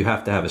competitive, you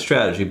have to have a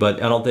strategy.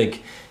 But I don't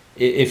think,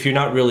 if you're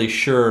not really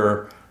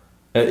sure,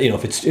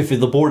 if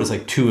the board is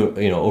like too,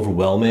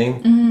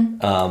 overwhelming,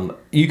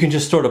 you can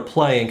just sort of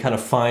play and kind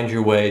of find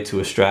your way to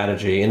a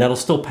strategy, and that'll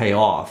still pay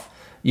off.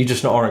 You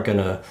just aren't going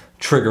to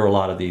trigger a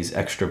lot of these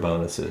extra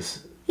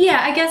bonuses. Yeah,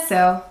 I guess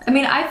so. I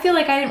mean, I feel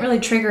like I didn't really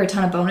trigger a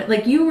ton of bonus.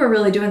 Like, you were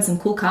really doing some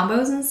cool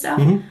combos and stuff.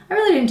 I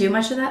really didn't do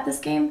much of that this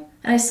game,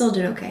 and I still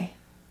did okay.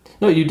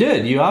 No, you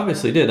did. You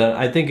obviously did.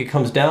 I think it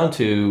comes down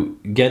to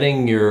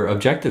getting your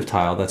objective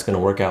tile that's going to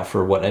work out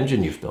for what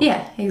engine you've built.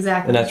 Yeah,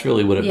 exactly. And that's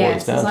really what it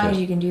boils down to. As long as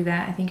you can do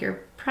that, I think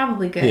you're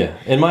probably good. Yeah.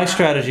 And my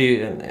strategy,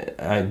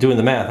 doing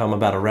the math, I'm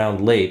about a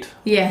round late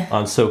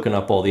on soaking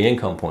up all the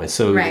income points.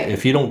 So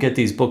if you don't get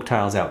these book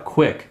tiles out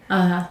quick,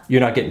 you're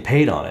not getting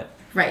paid on it.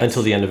 Right.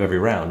 Until the end of every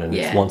round, and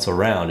it's once a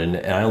round, and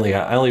I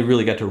only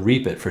really got to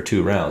reap it for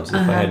 2 rounds. If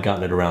I had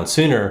gotten it around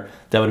sooner,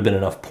 that would have been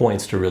enough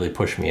points to really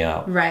push me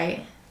out.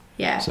 Right.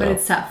 Yeah, so. But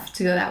it's tough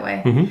to go that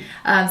way.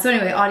 So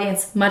anyway,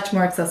 audience much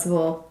more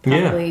accessible,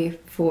 probably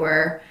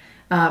for.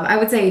 I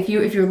would say if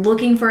you're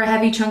looking for a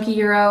heavy chunky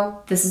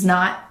euro, this is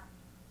not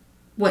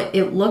what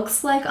it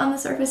looks like on the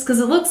surface,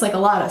 because it looks like a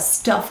lot of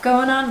stuff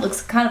going on. It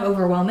looks kind of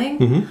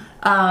overwhelming.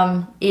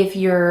 If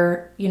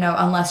you're,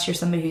 unless you're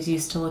somebody who's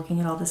used to looking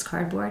at all this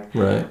cardboard.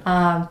 Right.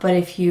 But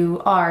if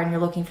you are and you're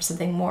looking for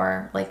something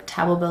more like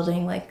table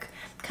building, like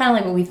kind of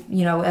like what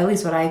we, at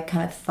least what I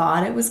kind of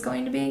thought it was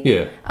going to be.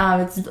 Yeah.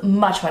 It's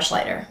much, much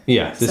lighter.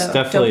 Yeah, this so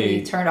definitely... don't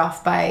be turned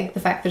off by the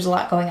fact there's a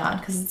lot going on,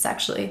 because it's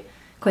actually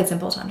quite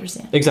simple to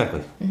understand.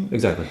 Exactly.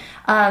 Exactly.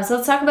 So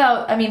let's talk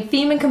about,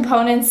 theme and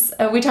components.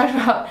 We talked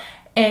about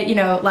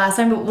last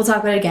time, but we'll talk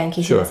about it again in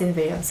case you didn't see the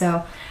video.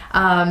 So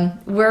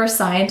we're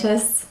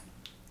scientists.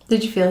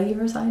 Did you feel you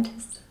were a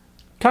scientist?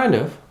 Kind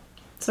of.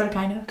 Sort of,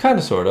 kind of? Kind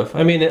of, sort of.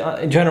 I mean,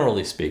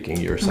 generally speaking,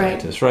 you're a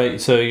scientist, right?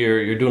 So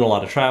you're doing a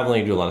lot of traveling,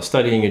 you do a lot of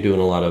studying, you're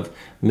doing a lot of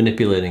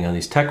manipulating on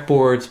these tech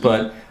boards,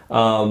 but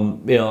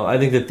I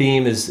think the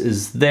theme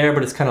is there,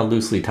 but it's kind of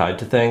loosely tied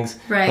to things.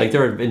 Right. Like,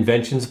 there are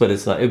inventions, but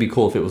it's not. It'd be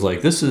cool if it was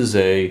like, this is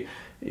a...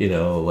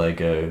 like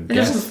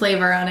there's some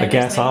flavor on it. A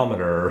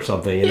gasometer or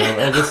something,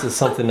 and this is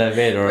something that I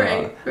made, or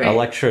an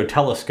electro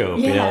telescope,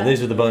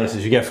 these are the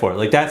bonuses you get for it.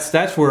 Like,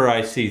 that's where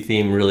I see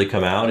theme really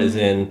come out, is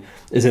in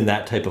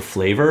that type of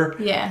flavor.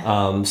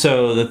 Yeah.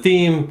 So the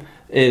theme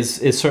is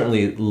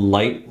certainly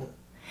light.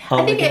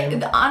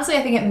 Honestly,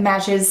 I think it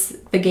matches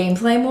the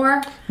gameplay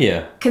more.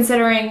 Yeah.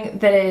 Considering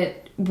that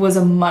it was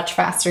a much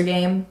faster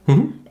game,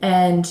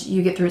 and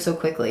you get through it so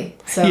quickly.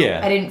 So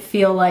I didn't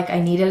feel like I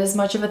needed as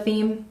much of a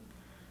theme.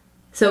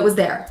 So it was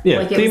there. Yeah,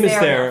 like, theme is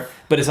there,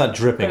 but it's not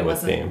dripping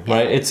with theme,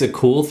 right? It's a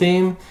cool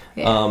theme,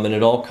 and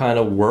it all kind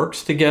of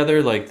works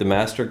together. Like, the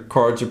master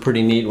cards are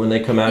pretty neat when they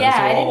come out.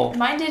 Yeah,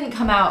 mine didn't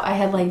come out. I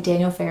had like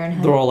Daniel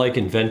Fahrenheit. They're all like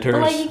inventors.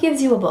 But like, he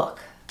gives you a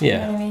book.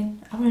 Yeah. You know what I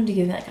mean? I want him to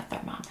give me like a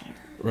thermometer.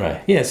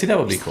 Right. Yeah. See, that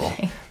would be cool.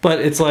 But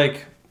it's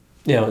like,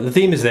 the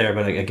theme is there,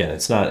 but again,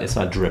 it's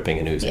not dripping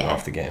and oozing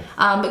off the game.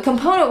 But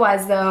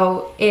component-wise,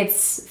 though,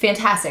 it's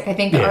fantastic. I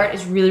think the art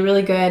is really,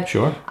 really good.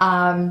 Sure.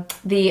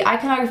 The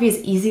iconography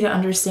is easy to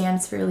understand.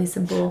 It's fairly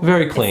simple.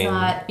 Very clean. It's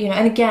not,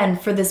 and again,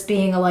 for this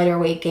being a lighter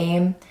weight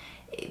game,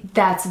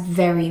 that's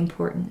very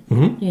important.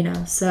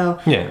 So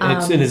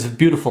it is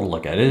beautiful to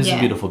look at. It is a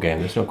beautiful game.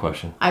 There's no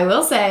question. I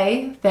will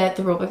say that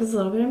the rulebook is a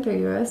little bit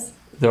ambiguous.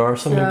 There are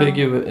some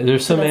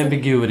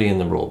ambiguity in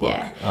the rulebook.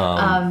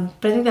 Yeah.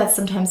 But I think that's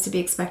sometimes to be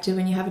expected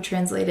when you have a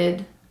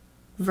translated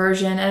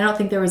version. And I don't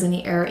think there was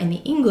any error in the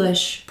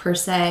English per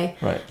se.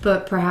 Right.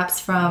 But perhaps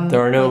from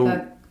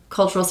a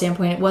cultural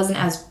standpoint, it wasn't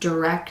as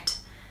direct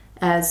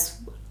as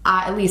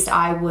at least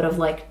I would have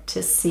liked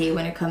to see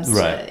when it comes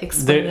to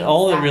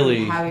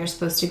explaining how you're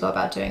supposed to go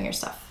about doing your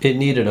stuff. It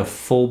needed a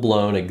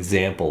full-blown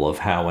example of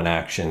how an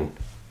action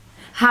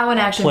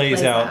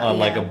plays out on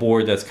like a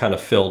board that's kind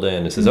of filled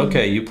in. It says,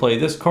 okay, you play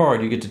this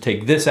card, you get to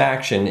take this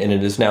action, and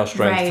it is now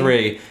strength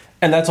 3,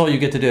 and that's all you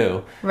get to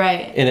do.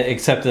 Right.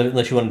 Except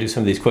unless you want to do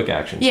some of these quick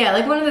actions. Yeah,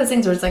 like one of those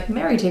things where it's like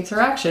Mary takes her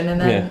action, and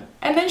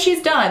then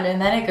she's done,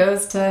 and then it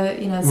goes to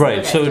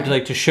right. So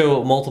like to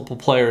show multiple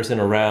players in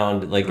a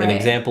round, like an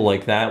example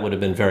like that would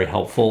have been very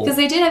helpful. Because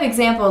they did have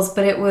examples,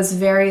 but it was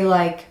very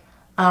like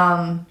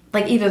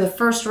either the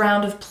first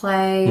round of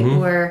play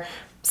or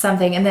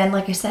something, and then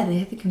like I said, they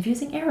had the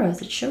confusing arrows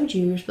that showed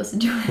you were supposed to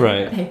do it.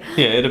 Right.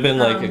 Yeah, it'd have been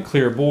like a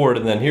clear board,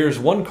 and then here's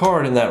one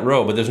card in that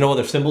row, but there's no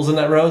other symbols in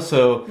that row,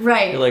 so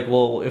you're like,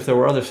 well, if there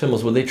were other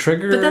symbols, would they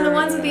trigger? But then the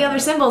ones with the other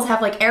symbols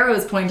have like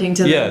arrows pointing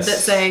to them that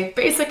say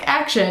basic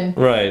action.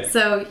 Right.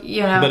 So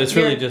but it's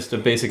really just a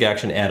basic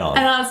action add-on.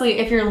 And honestly,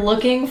 if you're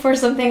looking for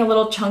something a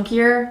little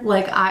chunkier,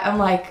 like I'm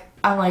like,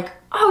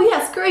 oh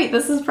yes, great,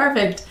 this is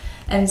perfect.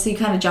 And so you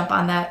kind of jump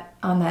on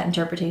that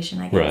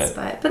interpretation, I guess.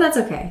 Right. But that's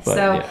okay. But,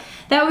 so yeah.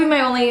 that would be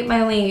my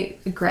only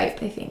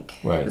gripe, I think.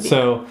 Right.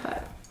 So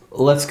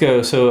let's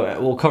go. So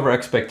we'll cover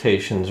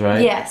expectations,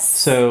 right? Yes.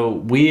 So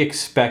we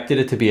expected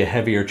it to be a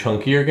heavier,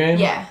 chunkier game.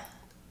 Yeah.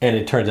 And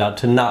it turns out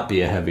to not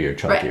be a heavier,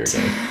 chunkier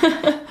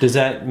game. Does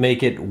that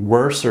make it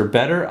worse or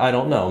better? I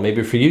don't know.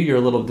 Maybe for you, you're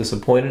a little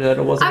disappointed that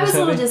it wasn't I was as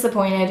heavy? a little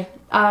disappointed.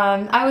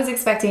 I was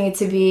expecting it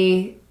to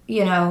be,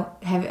 you know,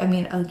 heavy. I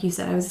mean, like you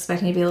said, I was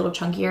expecting it to be a little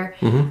chunkier.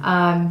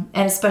 And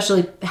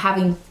especially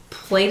having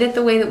played it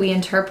the way that we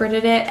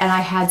interpreted it, and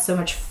I had so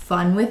much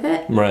fun with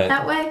it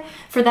that way.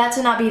 For that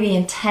to not be the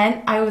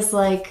intent, I was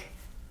like,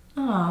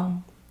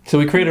 oh. So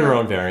we created our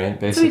own variant,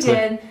 basically. We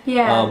did,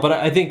 yeah. But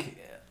I think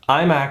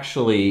I'm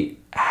actually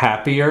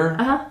happier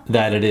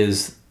that it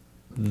is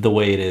the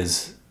way it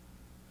is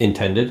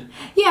intended.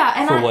 Yeah,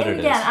 and, and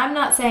again, I'm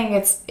not saying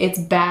it's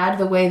bad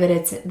the way that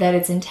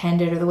it's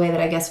intended, or the way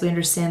that I guess we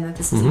understand that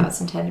this is how it's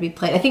intended to be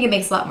played. I think it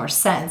makes a lot more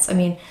sense. I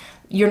mean,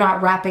 you're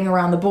not wrapping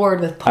around the board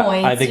with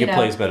points. I think it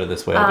plays better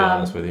this way, I'll be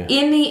honest with you.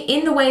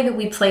 In the way that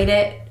we played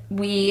it,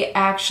 we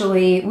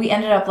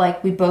ended up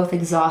like we both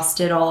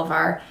exhausted all of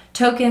our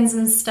tokens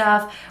and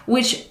stuff,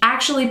 which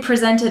actually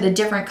presented a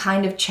different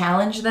kind of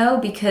challenge though,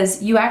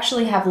 because you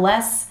actually have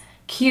less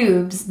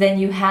cubes than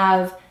you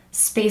have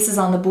spaces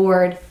on the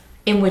board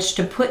in which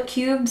to put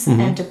cubes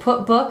and to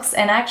put books.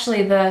 And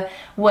actually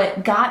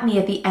what got me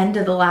at the end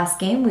of the last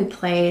game we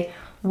played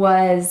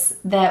was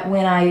that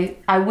when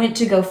I went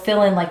to go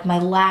fill in like my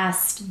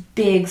last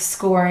big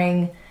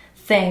scoring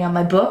thing on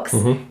my books,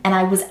 and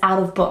I was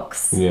out of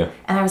books. Yeah.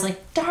 And I was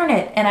like, darn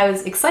it. And I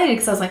was excited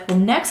because I was like, well,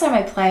 next time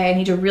I play, I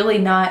need to really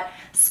not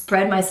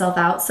spread myself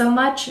out so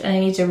much, and I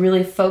need to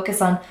really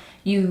focus on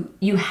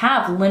you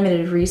have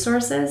limited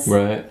resources.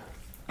 Right.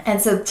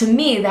 And so to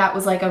me, that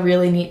was like a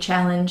really neat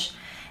challenge.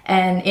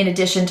 And in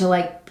addition to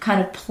like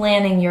kind of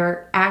planning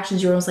your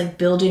actions, you're almost like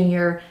building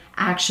your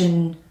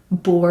action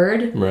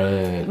board,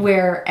 right,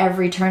 where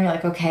every turn you're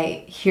like,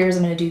 okay, here's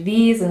I'm gonna do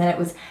these, and then it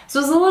was a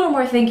little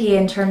more thinky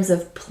in terms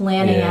of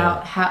planning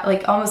out how,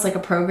 like almost like a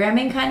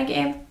programming kind of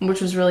game, which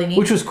was really neat,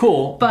 which was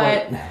cool,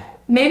 but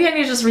maybe I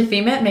need to just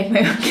retheme it and make my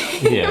own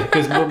game. Yeah,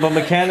 because but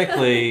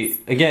mechanically,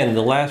 again,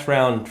 the last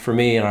round for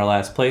me in our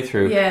last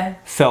playthrough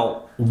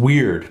felt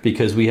weird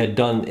because we had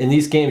done in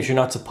these games you're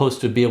not supposed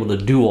to be able to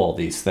do all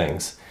these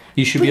things.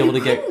 You should be able to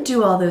get.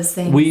 Do all those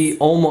things. We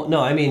almost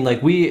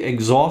we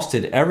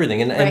exhausted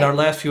everything, and our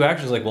last few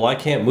actions like, well, I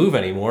can't move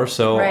anymore,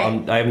 so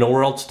I have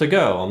nowhere else to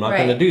go. I'm not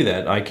going to do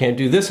that. I can't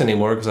do this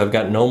anymore because I've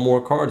got no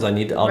more cards.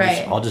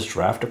 I'll just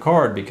draft a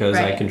card because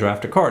I can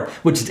draft a card,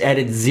 which has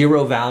added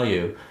zero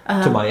value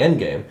to my end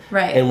game.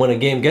 Right. And when a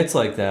game gets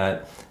like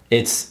that,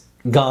 it's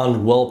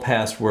gone well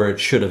past where it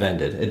should have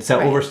ended. It's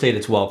overstayed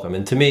its welcome,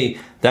 and to me,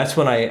 that's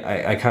when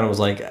I kind of was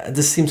like,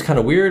 this seems kind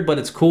of weird, but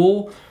it's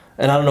cool.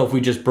 And I don't know if we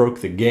just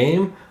broke the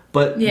game,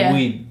 but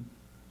we,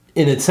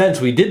 in a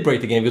sense, we did break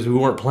the game because we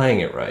weren't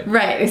playing it right.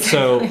 Right,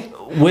 exactly.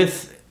 So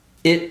with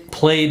it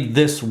played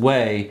this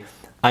way,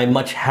 I'm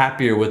much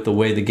happier with the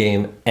way the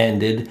game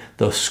ended,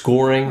 the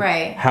scoring,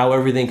 how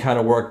everything kind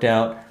of worked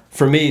out.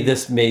 For me,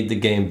 this made the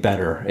game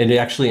better, and it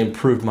actually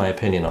improved my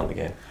opinion on the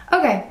game.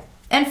 Okay.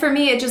 And for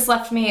me, it just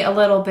left me a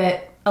little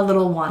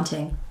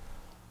wanting.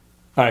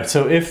 All right,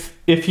 so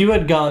if you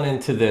had gone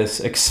into this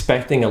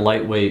expecting a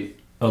light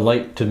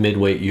to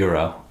midweight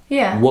Euro,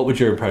 what would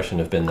your impression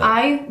have been then?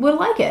 I would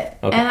like it.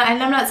 Okay.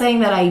 And I'm not saying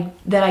that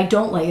I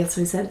don't like it,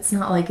 so I said it's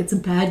not like it's a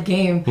bad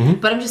game,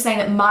 but I'm just saying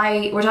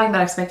that we're talking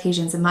about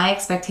expectations, and my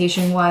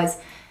expectation was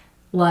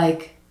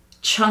like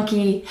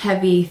chunky,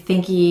 heavy,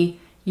 thinky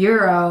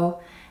Euro,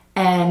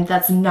 and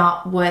that's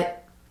not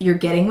what you're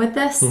getting with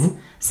this.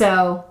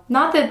 So,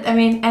 not that, I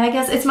mean, and I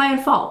guess it's my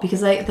own fault, because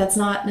that's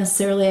not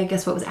necessarily, I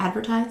guess, what was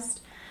advertised.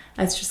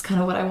 That's just kind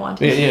of what I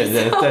wanted.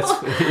 Yeah, that's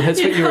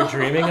what you were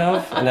dreaming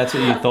of, and that's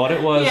what you thought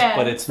it was,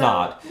 but it's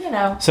not. You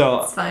know,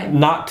 so it's fine.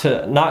 Not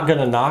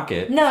gonna knock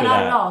it. No,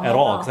 not at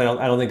all. Because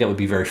I don't think that would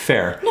be very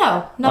fair.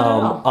 No, not at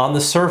all. On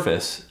the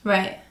surface,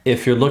 right.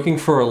 If you're looking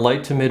for a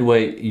light to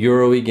midweight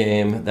Euro-y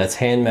game that's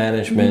hand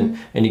management,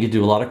 and you can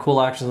do a lot of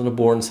cool actions on the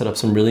board and set up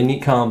some really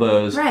neat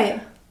combos,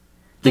 right.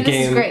 The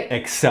game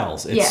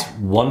excels. It's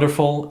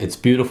wonderful. It's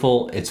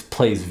beautiful. It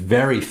plays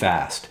very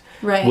fast,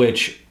 right.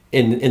 Which.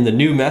 In the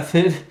new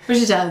method, which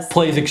it does,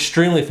 plays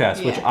extremely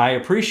fast, which I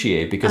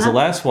appreciate, because the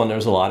last one there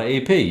was a lot of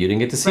AP. You didn't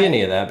get to see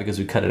any of that because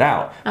we cut it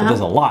out. But there's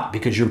a lot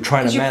because you're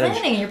trying to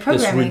manage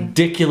this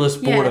ridiculous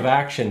board of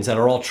actions that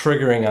are all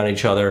triggering on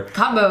each other.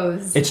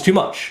 Combos. It's too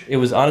much. It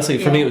was honestly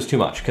for me it was too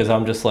much, because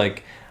I'm just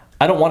like,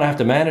 I don't want to have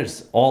to manage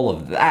all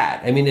of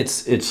that. I mean,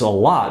 it's a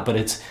lot, but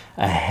it's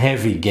a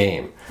heavy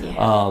game.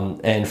 Yeah.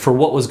 And for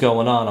what was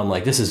going on, I'm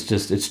like, this is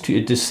just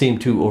it just seemed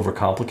too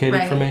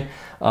overcomplicated for me.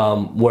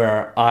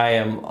 Where I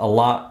am a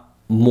lot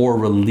more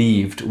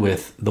relieved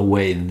with the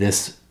way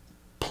this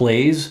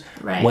plays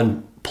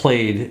when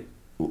played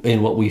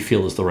in what we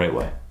feel is the right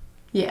way.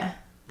 Yeah.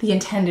 The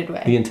intended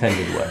way. The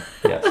intended way,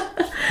 yes.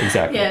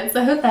 Exactly. Yeah,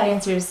 so I hope that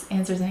answers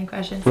any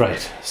questions.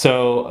 Right.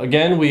 So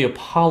again, we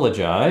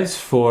apologize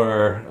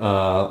for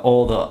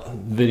all the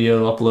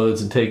video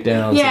uploads and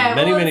takedowns and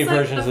many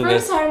versions of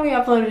this. The first time we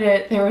uploaded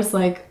it, there was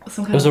like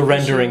some kind of... It was a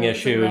rendering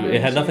issue. It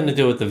had nothing to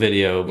do with the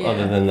video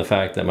other than the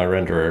fact that my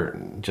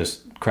renderer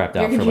just crapped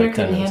out for like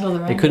 10 minutes.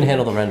 It couldn't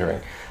handle the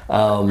rendering.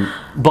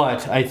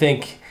 But I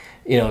think...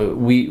 You know,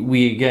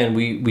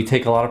 we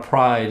take a lot of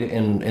pride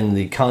in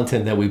the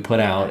content that we put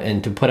out,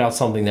 and to put out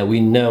something that we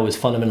know is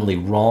fundamentally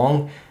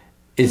wrong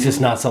is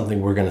just not something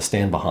we're going to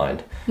stand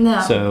behind.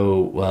 No.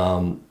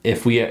 So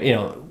if we, you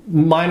know,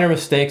 minor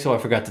mistakes, I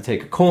forgot to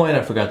take a coin,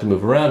 I forgot to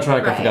move around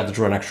track, I forgot to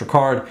draw an extra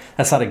card,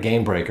 that's not a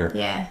game breaker.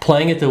 Yeah.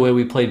 Playing it the way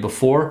we played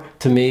before,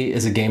 to me,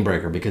 is a game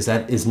breaker, because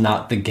that is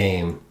not the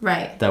game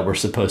that we're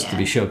supposed to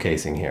be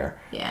showcasing here.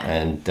 Yeah.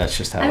 And that's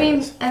just how it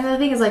is. And the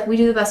thing is, like, we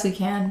do the best we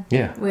can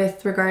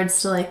with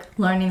regards to, like,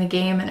 learning the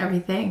game and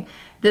everything.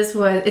 It's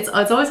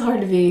always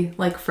hard to be,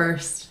 like,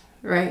 first,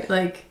 right?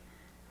 Like...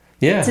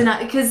 Yeah. To not,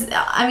 because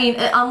I mean,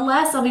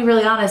 unless, I'll be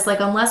really honest, like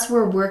unless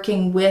we're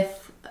working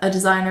with a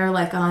designer,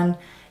 like on,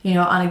 you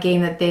know, on a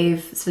game that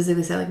they've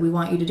specifically said, like, we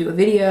want you to do a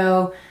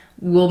video,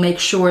 we'll make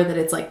sure that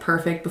it's like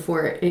perfect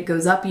before it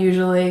goes up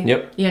usually.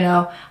 Yep. You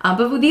know,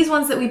 but with these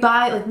ones that we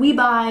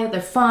buy,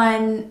 they're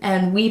fun,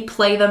 and we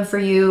play them for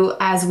you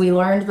as we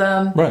learned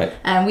them. Right.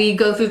 And we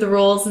go through the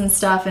rules and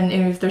stuff, and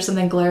if there's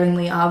something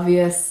glaringly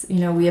obvious, you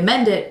know, we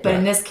amend it. But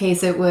in this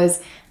case, it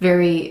was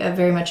very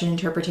much an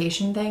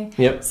interpretation thing.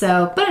 Yep.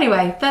 So, but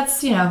anyway,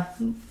 that's, you know.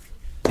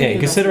 Yeah,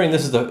 considering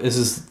this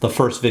is the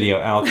first video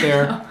out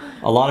there,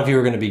 a lot of you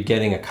are going to be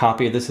getting a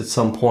copy of this at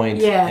some point.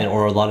 Yeah.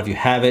 Or a lot of you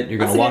have it. You're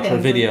going to watch our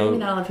video. Maybe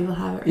not a lot of people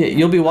have it. Right, yeah,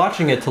 you'll be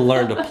watching it to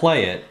learn to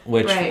play it,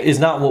 which is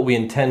not what we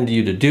intend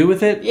you to do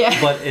with it. Yeah.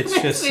 But it's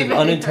just an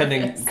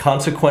unintended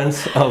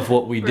consequence of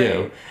what we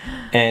do,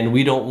 and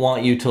we don't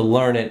want you to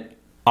learn it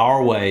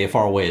our way if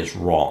our way is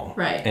wrong.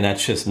 Right. And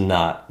that's just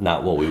not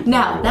what we.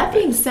 Now that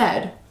being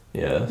said.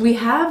 Yeah. We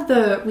have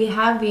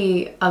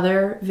the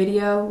other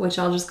video, which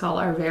I'll just call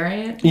our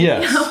variant.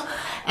 Yes. Video.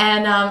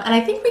 And I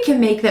think we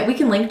can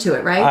link to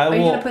it, right? Are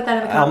you gonna put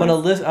that in the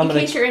comments? In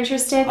case you're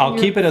interested. I'll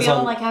keep it as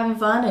like having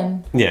fun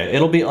and. Yeah,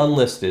 it'll be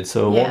unlisted,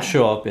 so it won't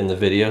show up in the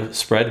video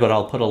spread, but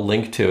I'll put a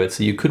link to it,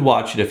 so you could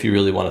watch it if you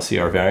really want to see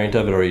our variant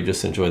of it, or you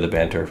just enjoy the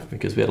banter,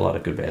 because we had a lot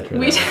of good banter.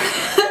 We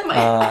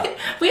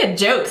had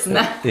jokes in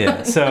that.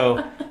 Yeah.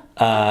 So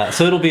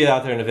it'll be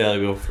out there and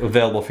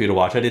available for you to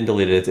watch. I didn't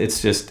delete it.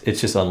 It's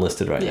just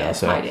unlisted right now.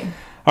 So hiding.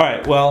 All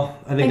right. Well,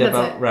 I think that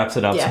about wraps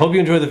it up. Yeah. So hope you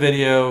enjoyed the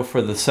video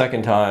for the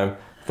second time,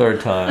 third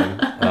time.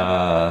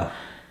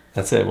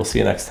 That's it. We'll see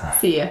you next time.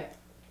 See ya.